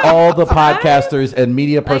polite to all the I'm- podcasters and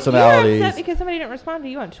media Like, you're personalities. upset because somebody didn't respond to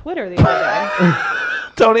you on Twitter the other day.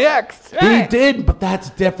 Tony X. He Right. did, but that's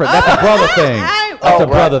different. That's a brother thing. That's Oh, a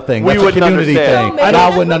brother thing. We That's a wouldn't community understand. thing. Maybe And I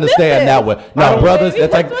that's wouldn't what this understand is. that way. No, Oh, brothers, maybe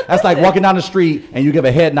it's like that's what that's this like is. walking down the street and you give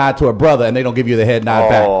a head nod to a brother and they don't give you the head nod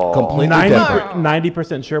back. Oh. Completely different.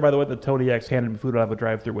 90% sure, by the way, that Tony X handed me food out of a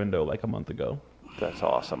drive-through window like a month ago. That's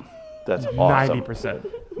awesome. That's awesome. 90%.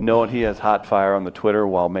 Knowing he has hot fire on the Twitter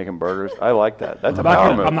while making burgers, I like that. That's a I'm not power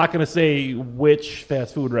gonna- move. I'm not going to say which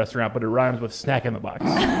fast food restaurant, but it rhymes with snack in the box.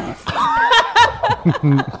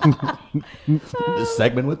 This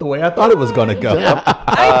segment went the way I thought it was going to go.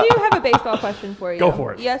 I do have a baseball question for you. Go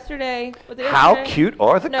for it. Yesterday, was it How yesterday? cute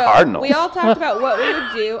are the No, Cardinals? we all talked about what we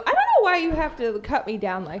would do. I don't know why you have to cut me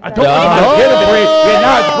down like that. don't- You know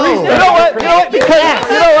what? You know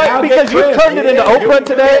what? Because you turned it into Oprah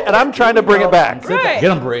today, and I'm trying to bring it back. Right.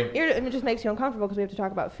 Get him, Bree. It just makes you uncomfortable because we have to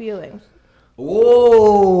talk about feelings.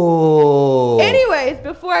 Whoa. Anyways,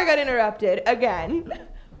 before I got interrupted again,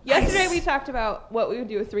 yesterday we talked about what we would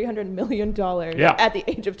do with $300 million Yeah. at the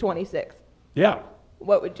age of 26. Yeah.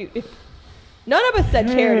 What would you do? None of us said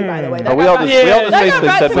charity, by the way. That We got all brought- just, we all just that got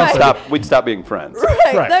basically brought said to my- we'd stop being friends.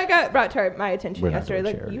 Right. Right. That got brought to my attention We're not yesterday. doing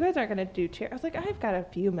Like, charity. you guys aren't going to do charity. I was like, I've got a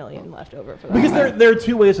few million left over for that. Because there are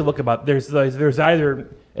two ways to look about it. There's either,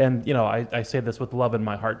 and you know, I say this with love in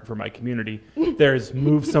my heart for my community. There's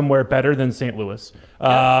move somewhere better than St. Louis,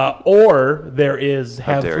 or there is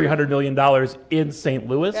have dare you. $300 million in St.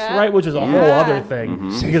 Louis, Yeah. right? Which is a whole Yeah. other thing.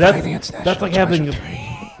 Mm-hmm. Because that's like having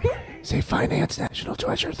Say finance national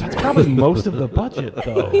treasure 3. probably most of the budget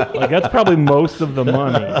though. Like that's probably most of the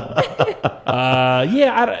money.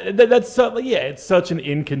 It's such an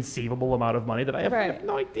inconceivable amount of money that I have, I have Right.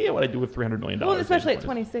 no idea what I do with $300 million. well, especially at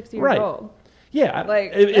 26 years Right. old. Yeah,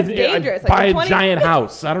 Like, that's dangerous. I buy Like, a 20 giant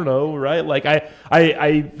house. I don't know, right? Like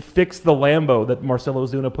I fixed the Lambo that Marcelo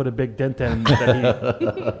Zuna put a big dent in.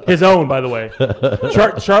 His own, by the way.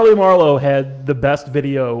 Charlie Marlowe had the best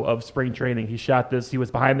video of spring training. He shot this. He was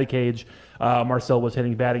behind the cage. Marcel was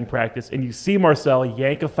hitting batting practice, and you see Marcel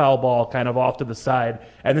yank a foul ball kind of off to the side,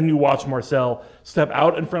 and then you watch Marcel step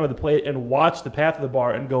out in front of the plate and watch the path of the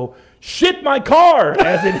bar and go, "Shit, my car!"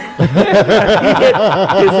 As in he hit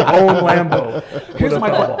his own Lambo. Here's my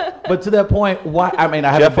question. But to that point, why? I mean,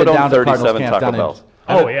 I haven't Jeff been would own down to Cardinals 37 camp Taco down in. Bells.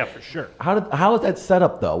 Oh yeah, for sure. How is that set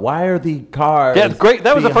up though? Why are the cars? Yeah, it's great.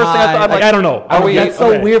 That was the first thing I thought. I'm behind- like, I don't know. Are we? That's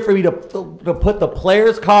so okay. weird for me to put the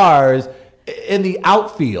players' cars in the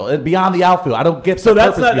outfield and beyond the outfield. I don't get So the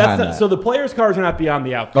that's purpose not, behind that's not, that. so the players' cars are not beyond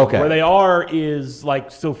the outfield. Okay. Where they are is like,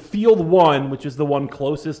 so field one, which is the one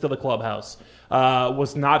closest to the clubhouse.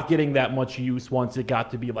 was not getting that much use once it got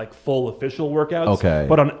to be like full official workouts. Okay.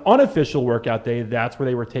 But on unofficial workout day, that's where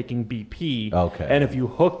they were taking BP. Okay. And if you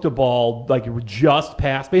hooked a ball like you were just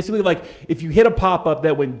past, basically like if you hit a pop-up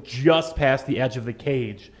that went just past the edge of the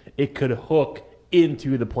cage, it could hook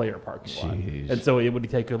into the player parking lot. And so it would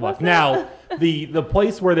take good luck. Now, the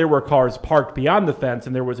place where there were cars parked beyond the fence,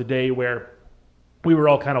 and there was a day where we were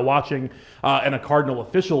all kind of watching, and a Cardinal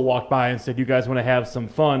official walked by and said, "You guys want to have some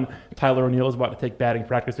fun?" Tyler O'Neill is about to take batting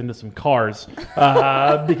practice into some cars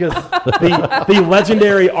because the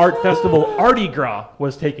legendary art festival Mardi Gras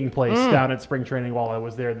was taking place down at spring training while I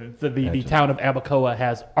was there. The town of Abacoa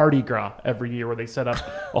has Mardi Gras every year where they set up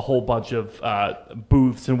a whole bunch of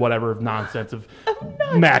booths and whatever of nonsense of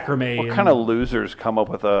macrame. What kind of losers come up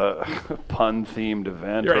with a pun-themed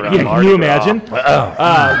event Right, around yeah, Mardi can you Gras? imagine?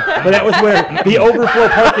 But that was where the overflow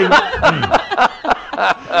parking.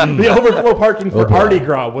 The overflow parking for Mardi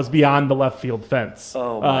Gras was beyond the left field fence.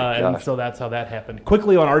 Oh, my And gosh. so that's how that happened.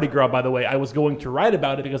 Quickly on Mardi Gras, by the way, I was going to write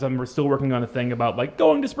about it because I'm still working on a thing about like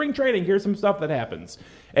going to spring training. Here's some stuff that happens.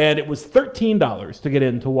 And it was $13 to get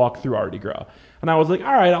in to walk through Mardi Gras. And I was like,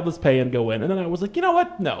 all right, I'll just pay and go in. And then I was like, you know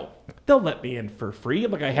what? No, they'll let me in for free.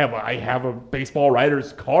 Like I have a baseball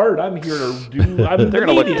writer's card. I'm here to do. They're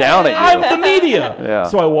gonna look down at you. I'm the media. Yeah.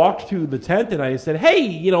 So I walked to the tent and I said,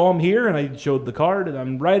 hey, I'm here. And I showed the card and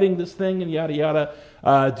I'm writing this thing and yada,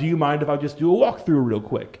 yada. Do you mind if I just do a walkthrough real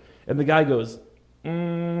quick? And the guy goes,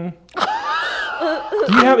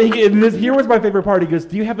 do you have, here was my favorite part. He goes,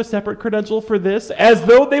 do you have a separate credential for this? As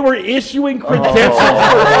though they were issuing credentials for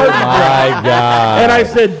Mardi Gras. My God. And I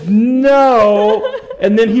said, no.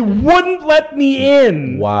 And then he wouldn't let me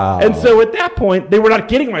in. Wow. And so at that point, they were not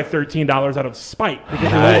getting my $13 out of spite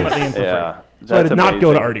because they wouldn't let me in for Yeah, free. So I that's did not go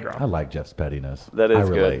to amazing. Mardi Gras. I like Jeff's pettiness. That is I good.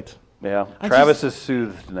 relate. Yeah, Travis is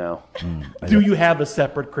soothed now. Do you have a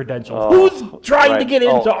separate credential? Who's trying to Right. get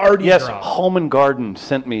into Mardi Yes, Gras? Home and Garden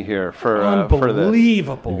sent me here for this.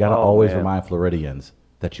 Unbelievable. You got to Oh, always man. remind Floridians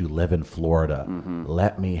that you live in Florida. Mm-hmm.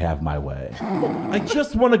 Let me have my way. I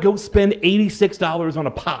just want to go spend $86 on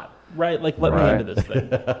a pot, right? Like, let Right. me into this thing.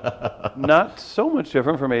 Not so much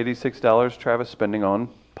different from $86 Travis spending on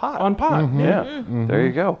pot. On pot. Yeah, there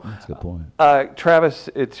you go. That's a good point. Travis,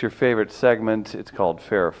 it's your favorite segment. It's called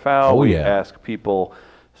Fair or Foul. Oh, We yeah. ask people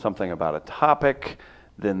something about a topic.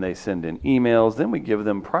 Then they send in emails. Then we give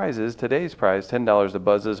them prizes. Today's prize, $10 to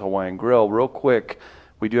Buzz's Hawaiian Grill. Real quick,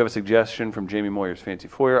 we do have a suggestion from Jamie Moyer's Fancy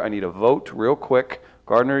Foyer. I need a vote real quick.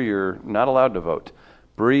 Gardner, you're not allowed to vote.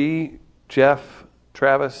 Bree, Jeff,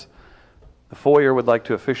 Travis, the Foyer would like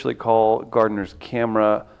to officially call Gardner's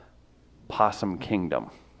camera Possum Kingdom.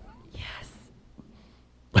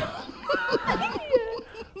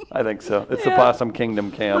 I think so. It's the Possum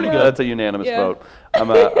Kingdom cam. That's a unanimous vote. I'm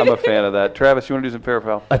a fan of that. Travis, you want to do some fair or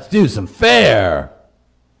foul? Let's do some fair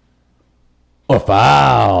or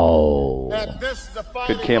foul.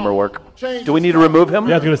 Good camera work. Do we need to remove him?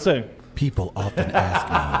 Yeah, I was going to say. People often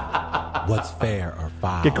ask me, what's fair or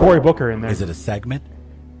foul? Get Cory Booker in there. Is it a segment?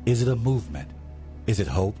 Is it a movement? Is it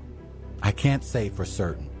hope? I can't say for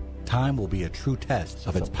certain. Time will be a true test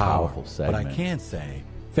of its power. powerful But I segment. can say,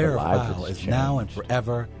 fair or lives foul has is now and changed.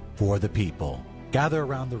 forever for the people. Gather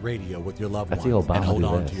around the radio with your loved I see ones Obama and hold do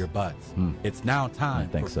on this. to your butts. It's now time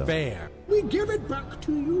think for so. fair We give it back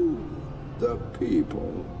to you, the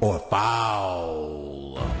people. or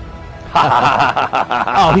foul.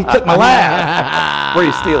 Oh, he took my laugh.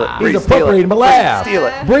 Bree, steal it. Bree, He's steal appropriating my it. laugh. Steal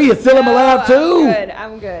it. Bree is stealing my laugh too.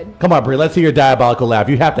 I'm good. Come on, Bree. Let's hear your diabolical laugh.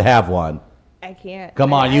 You have to have one. I can't.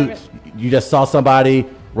 Come on, I you haven't- you just saw somebody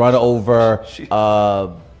run over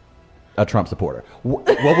a Trump supporter. What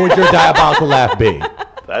would your diabolical laugh be?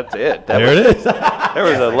 That's it. There it is. There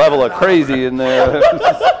was a level of crazy in there.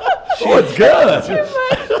 It's good.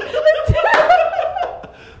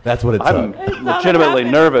 That's what it I'm took. legitimately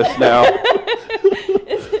nervous now.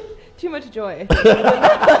 Too much joy.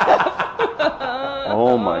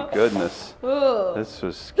 Oh my goodness. Ooh. This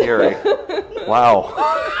was scary. Wow.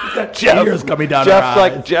 Tears coming down her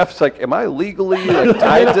eyes. Jeff's like, am I legally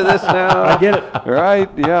tied to this now? I get it. Right?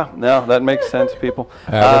 Yeah. No, that makes sense, people.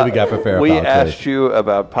 All right, what do we got for fair or We foul today? asked you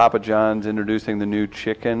about Papa John's introducing the new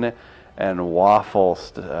chicken and waffle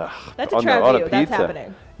stuff. That's a on Trav a view. pizza. That's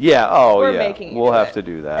happening. Yeah. Oh, We're yeah. making you We'll do have it. to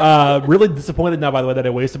do that. Really disappointed now, by the way, that I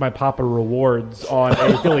wasted my Papa Rewards on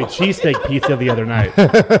a Philly cheesesteak pizza the other night.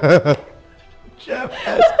 Jeff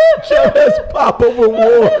has Papa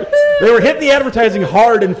Rewards. They were hitting the advertising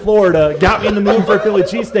hard in Florida, got me in the mood for a Philly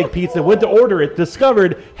cheesesteak pizza, went to order it,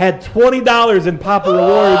 discovered, had $20 in Papa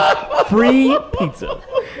Rewards free pizza.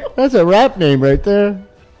 That's a rap name right there.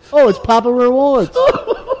 Oh, it's Papa Rewards.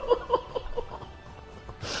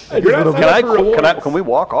 Can we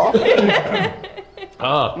walk off?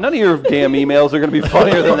 None of your damn emails are going to be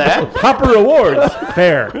funnier than that. Papa Rewards.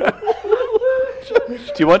 Fair. Do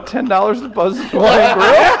you want $10 to Buzz Hawaiian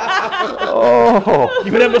Grill? Oh,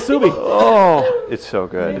 You can have Masubi. oh, it's so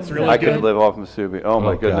good. It's really I good. could live off Masubi. Oh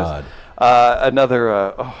my goodness. God.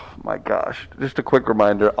 Oh my gosh. Just a quick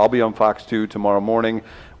reminder. I'll be on Fox 2 tomorrow morning.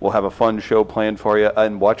 We'll have a fun show planned for you.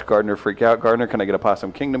 And watch Gardner freak out. Gardner, can I get a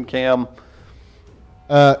Possum Kingdom cam?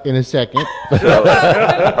 In a second.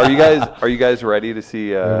 Are you guys ready to see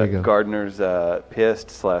we go. Gardner's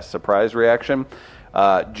pissed/surprise reaction?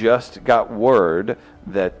 Just got word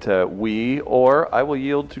that we, or I will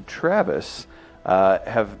yield to Travis,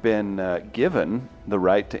 have been given the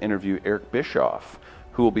right to interview Eric Bischoff,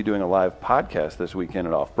 who will be doing a live podcast this weekend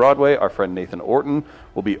at Off Broadway. Our friend Nathan Orton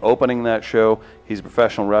will be opening that show. He's a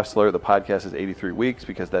professional wrestler. The podcast is 83 weeks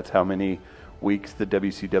because that's how many weeks the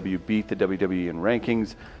WCW beat the WWE in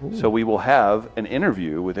rankings. So we will have an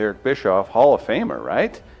interview with Eric Bischoff, Hall of Famer,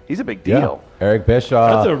 right? He's a big deal. Yeah. Eric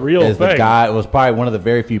Bischoff That's a real is the thing. guy. Was probably one of the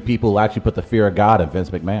very few people who actually put the fear of God in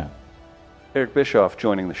Vince McMahon. Eric Bischoff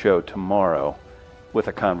joining the show tomorrow with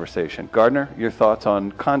a conversation. Gardner, your thoughts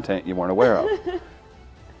on content you weren't aware of?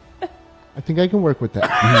 I think I can work with that.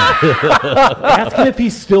 Ask him if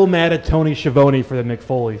he's still mad at Tony Schiavone for the Mick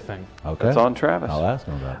Foley thing. Okay, That's on Travis. I'll ask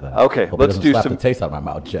him about that. Okay, Hope let's it doesn't do slap some- the taste out of my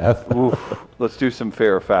mouth, Jeff. Oof. Let's do some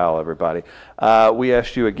fair or foul, everybody. We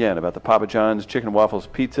asked you again about the Papa John's Chicken and Waffles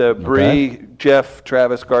Pizza. Bree, Jeff,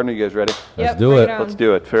 Travis, Gardner, you guys ready? Let's Yep, do bring it. on. Let's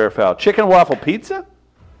do it. Fair or foul? Chicken and waffle pizza?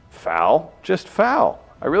 Foul. Just foul.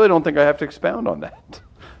 I really don't think I have to expound on that.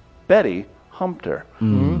 Betty Humpter.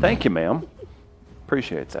 Thank you, ma'am.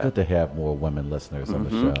 Appreciate that. Good to have more women listeners on the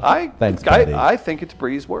show. Thanks, Thanks, Betty. I think it's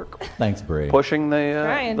Bree's work. Thanks, Bree. Pushing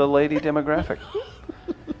Trying. the lady demographic.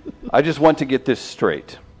 I just want to get this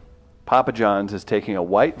straight. Papa John's is taking a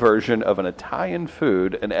white version of an Italian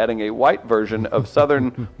food and adding a white version of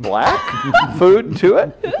Southern black food to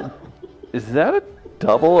it? Is that a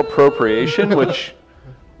double appropriation, which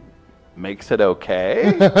makes it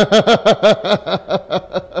okay?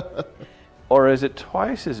 Or is it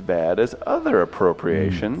twice as bad as other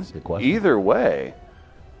appropriations? good question. Either way,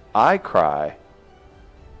 I cry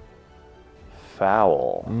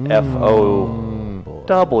foul.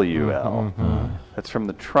 F-O-W-L. That's from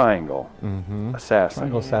the Triangle Assassin.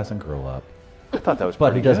 Triangle Assassin grow up. I thought that was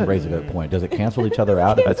But pretty he doesn't good. raise a good point. Does it cancel each other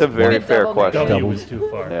out? if That's a it's very one- fair Double question. W was too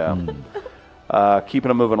far. Yeah. Keeping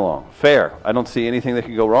them moving along. Fair. I don't see anything that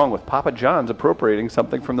could go wrong with Papa John's appropriating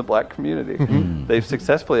something from the black community. They've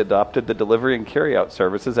successfully adopted the delivery and carry-out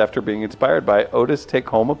services after being inspired by Otis Take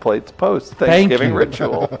Home a Plate's post Thanksgiving you.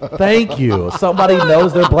 ritual. Thank you. Somebody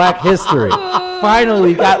knows their black history. Finally,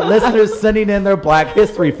 we got listeners sending in their black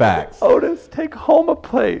history facts. Otis Take Home a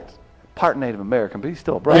Plate. Part Native American, but he's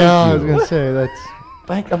still a brother. Yeah, I was gonna say that's.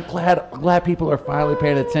 I'm glad people are finally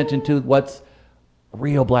paying attention to what's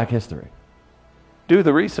real black history. Do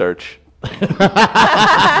the research. The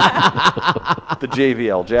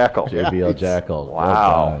JVL Jackal. JBL Jackal.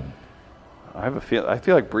 Wow. Well done. I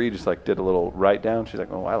feel like Bree just like did a little write down. She's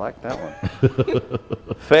like, oh, I like that one.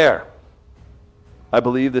 Fair. I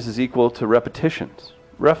believe this is equal to repetitions,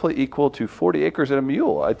 roughly equal to 40 acres and a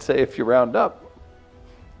mule. I'd say if you round up.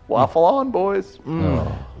 Waffle on, boys.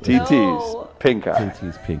 TT's No. pink eye.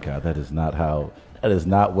 TT's pink eye. That is not how. That is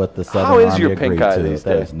not what the Southern How is Army your agreed pink eye to. these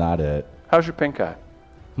That days? is not it. How's your pink eye?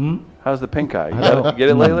 How's the pink eye? You I got don't- it, get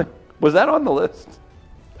it lately? Was that on the list?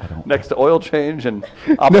 I don't. Next to oil change and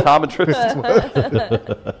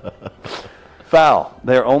optometrist. Foul.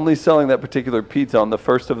 They're only selling that particular pizza on the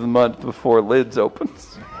first of the month before Lids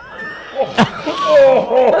opens.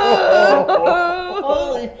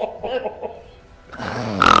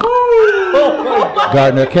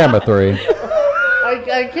 Gardner, camera 3. I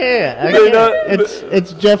can't. know-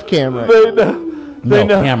 It's Jeff Cameron. No,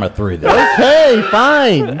 camera 3. Then. Okay,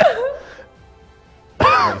 fine.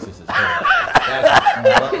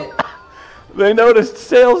 They noticed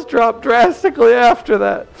sales dropped drastically after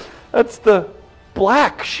that. That's the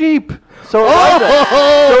black sheep. So it wasn't.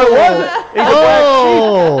 So it wasn't. He's a black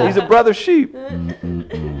sheep. He's a brother sheep.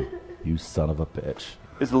 You son of a bitch.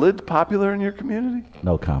 Is Lids popular in your community?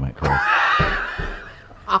 No comment, Chris.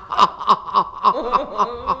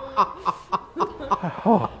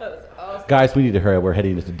 Guys, we need to hurry. We're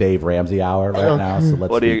heading into Dave Ramsey hour right now, so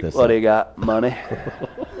let's What do speed you this What up. do you got? Money.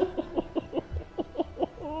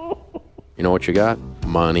 You know what you got?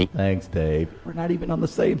 Money. Thanks, Dave. We're not even on the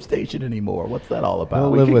same station anymore. What's that all He'll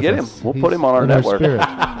about? We live can with get him. us. We'll He's put him on our in network. spirit.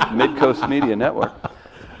 Mid-Coast Media Network.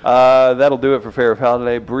 That'll do it for Fair or Foul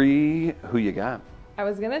today. Bree, who you got? I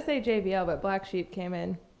was gonna say JVL, but Black Sheep came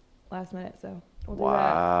in last minute, so We'll do that.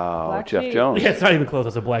 Wow. Black Jeff Sheep. Jones. Yeah, it's not even close.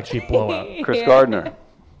 It's a black sheep blowout. Chris Yeah. Gardner.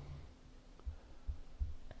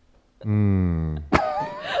 That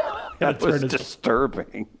That was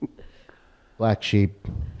disturbing. Black sheep.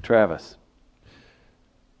 Travis.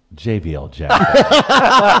 JVL Jack.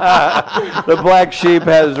 The Black Sheep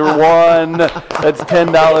has won. That's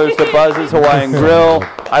 $10 to Buzz's Hawaiian Grill.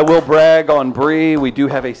 I will brag on Bree. We do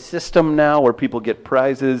have a system now where people get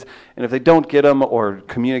prizes, and if they don't get them or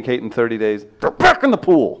communicate in 30 days, they're back in the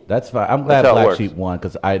pool. That's fine. I'm glad That's how it Black works. Sheep won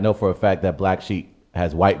because I know for a fact that Black Sheep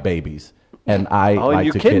has white babies, and I Oh, and like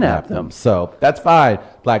you to kidnap kidnap them. them. So that's fine.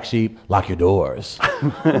 Black Sheep, lock your doors.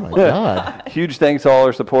 Oh my God. Huge thanks to all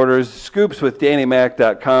our supporters. Scoops with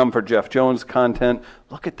DannyMac.com for Jeff Jones content.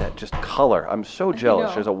 Look at that, just color. I'm so jealous.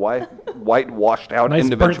 know. There's a white washed out Nice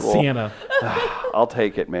burnt individual. sienna. I'll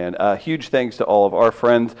take it, man. Huge thanks to all of our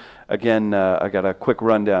friends. Again, I got a quick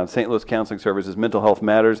rundown. St. Louis Counseling Services, Mental Health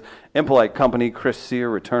Matters, Impolite Company, Chris Sear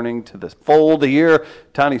returning to the fold here.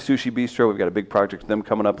 Tani Sushi Bistro, we've got a big project with them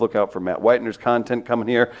coming up. Look out for Matt Whitener's content coming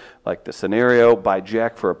here, like The Scenario by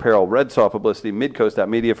Jack for apparel, Red Saw publicity,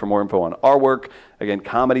 Midcoast.media for more info on our work. Again,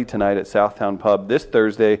 comedy tonight at Southtown Pub this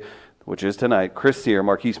Thursday, which is tonight. Chris Sear,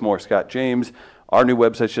 Marquise Moore, Scott James. Our new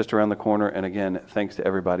website's just around the corner. And again, thanks to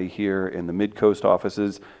everybody here in the Midcoast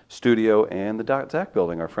offices, studio, and the Dot Zach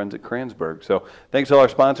building, our friends at Kranzberg. So thanks to all our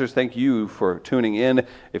sponsors. Thank you for tuning in.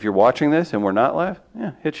 If you're watching this and we're not live,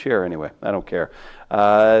 hit share anyway. I don't care.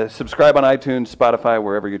 Subscribe on iTunes, Spotify,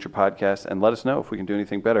 wherever you get your podcasts, and let us know if we can do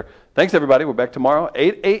anything better. Thanks, everybody. We're back tomorrow,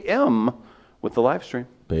 8 a.m. with the live stream.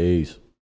 Peace.